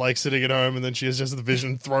 Alice is like sitting at home and then she has just the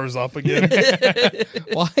vision, throws up again.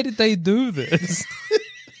 Why did they do this?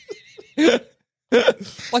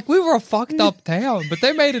 Like, we were a fucked up town, but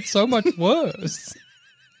they made it so much worse.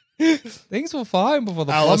 Things were fine before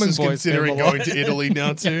the Alice plumbing is boys considering came along. going to Italy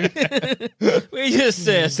now too. We just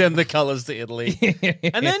send the colours to Italy.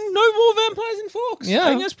 And then no more vampires in Forks. Yeah. I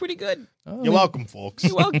think that's pretty good. You're welcome, folks.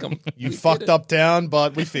 You're welcome. You We fucked did it. up town,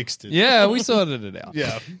 but we fixed it. Yeah, we sorted it out.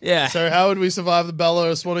 Yeah. Yeah. So how would we survive the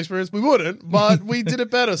Bella Swan experience? We wouldn't, but we did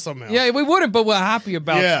it better somehow. Yeah, we wouldn't, but we're happy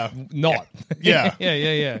about Yeah. not. Yeah.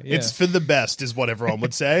 Yeah. It's for the best, is what everyone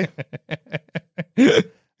would say.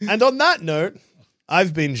 And on that note,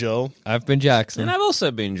 I've been Joel, I've been Jackson. And I've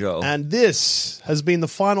also been Joel. and this has been the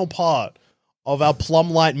final part of our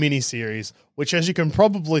Plumlight miniseries, which, as you can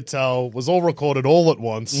probably tell, was all recorded all at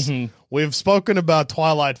once. Mm-hmm. We've spoken about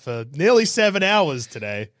Twilight for nearly 7 hours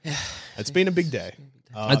today. It's been a big day.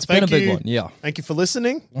 It's been a thank big you- one, yeah. Thank you for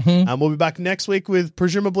listening, and we'll be back next week with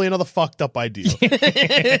presumably another fucked up idea.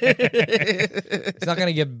 It's not going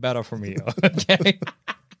to get better from here. Okay.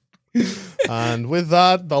 And with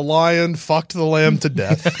that, the lion fucked the lamb to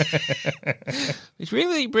death. Which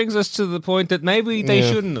really brings us to the point that maybe they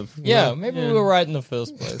shouldn't have. Yeah, maybe we were right in the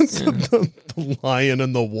first place. The lion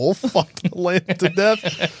and the wolf fucked the lamb to death.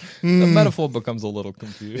 The metaphor becomes a little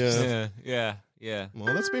confused. Yeah.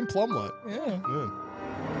 Well, that's been Plumlight. Yeah.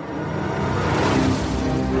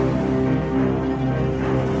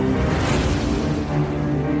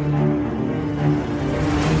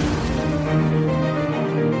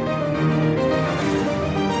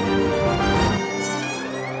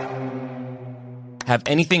 Have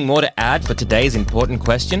anything more to add for today's important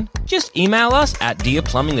question? Just email us at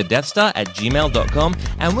dearplumbingthedeathstar@gmail.com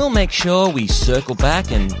and we'll make sure we circle back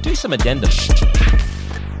and do some addendum.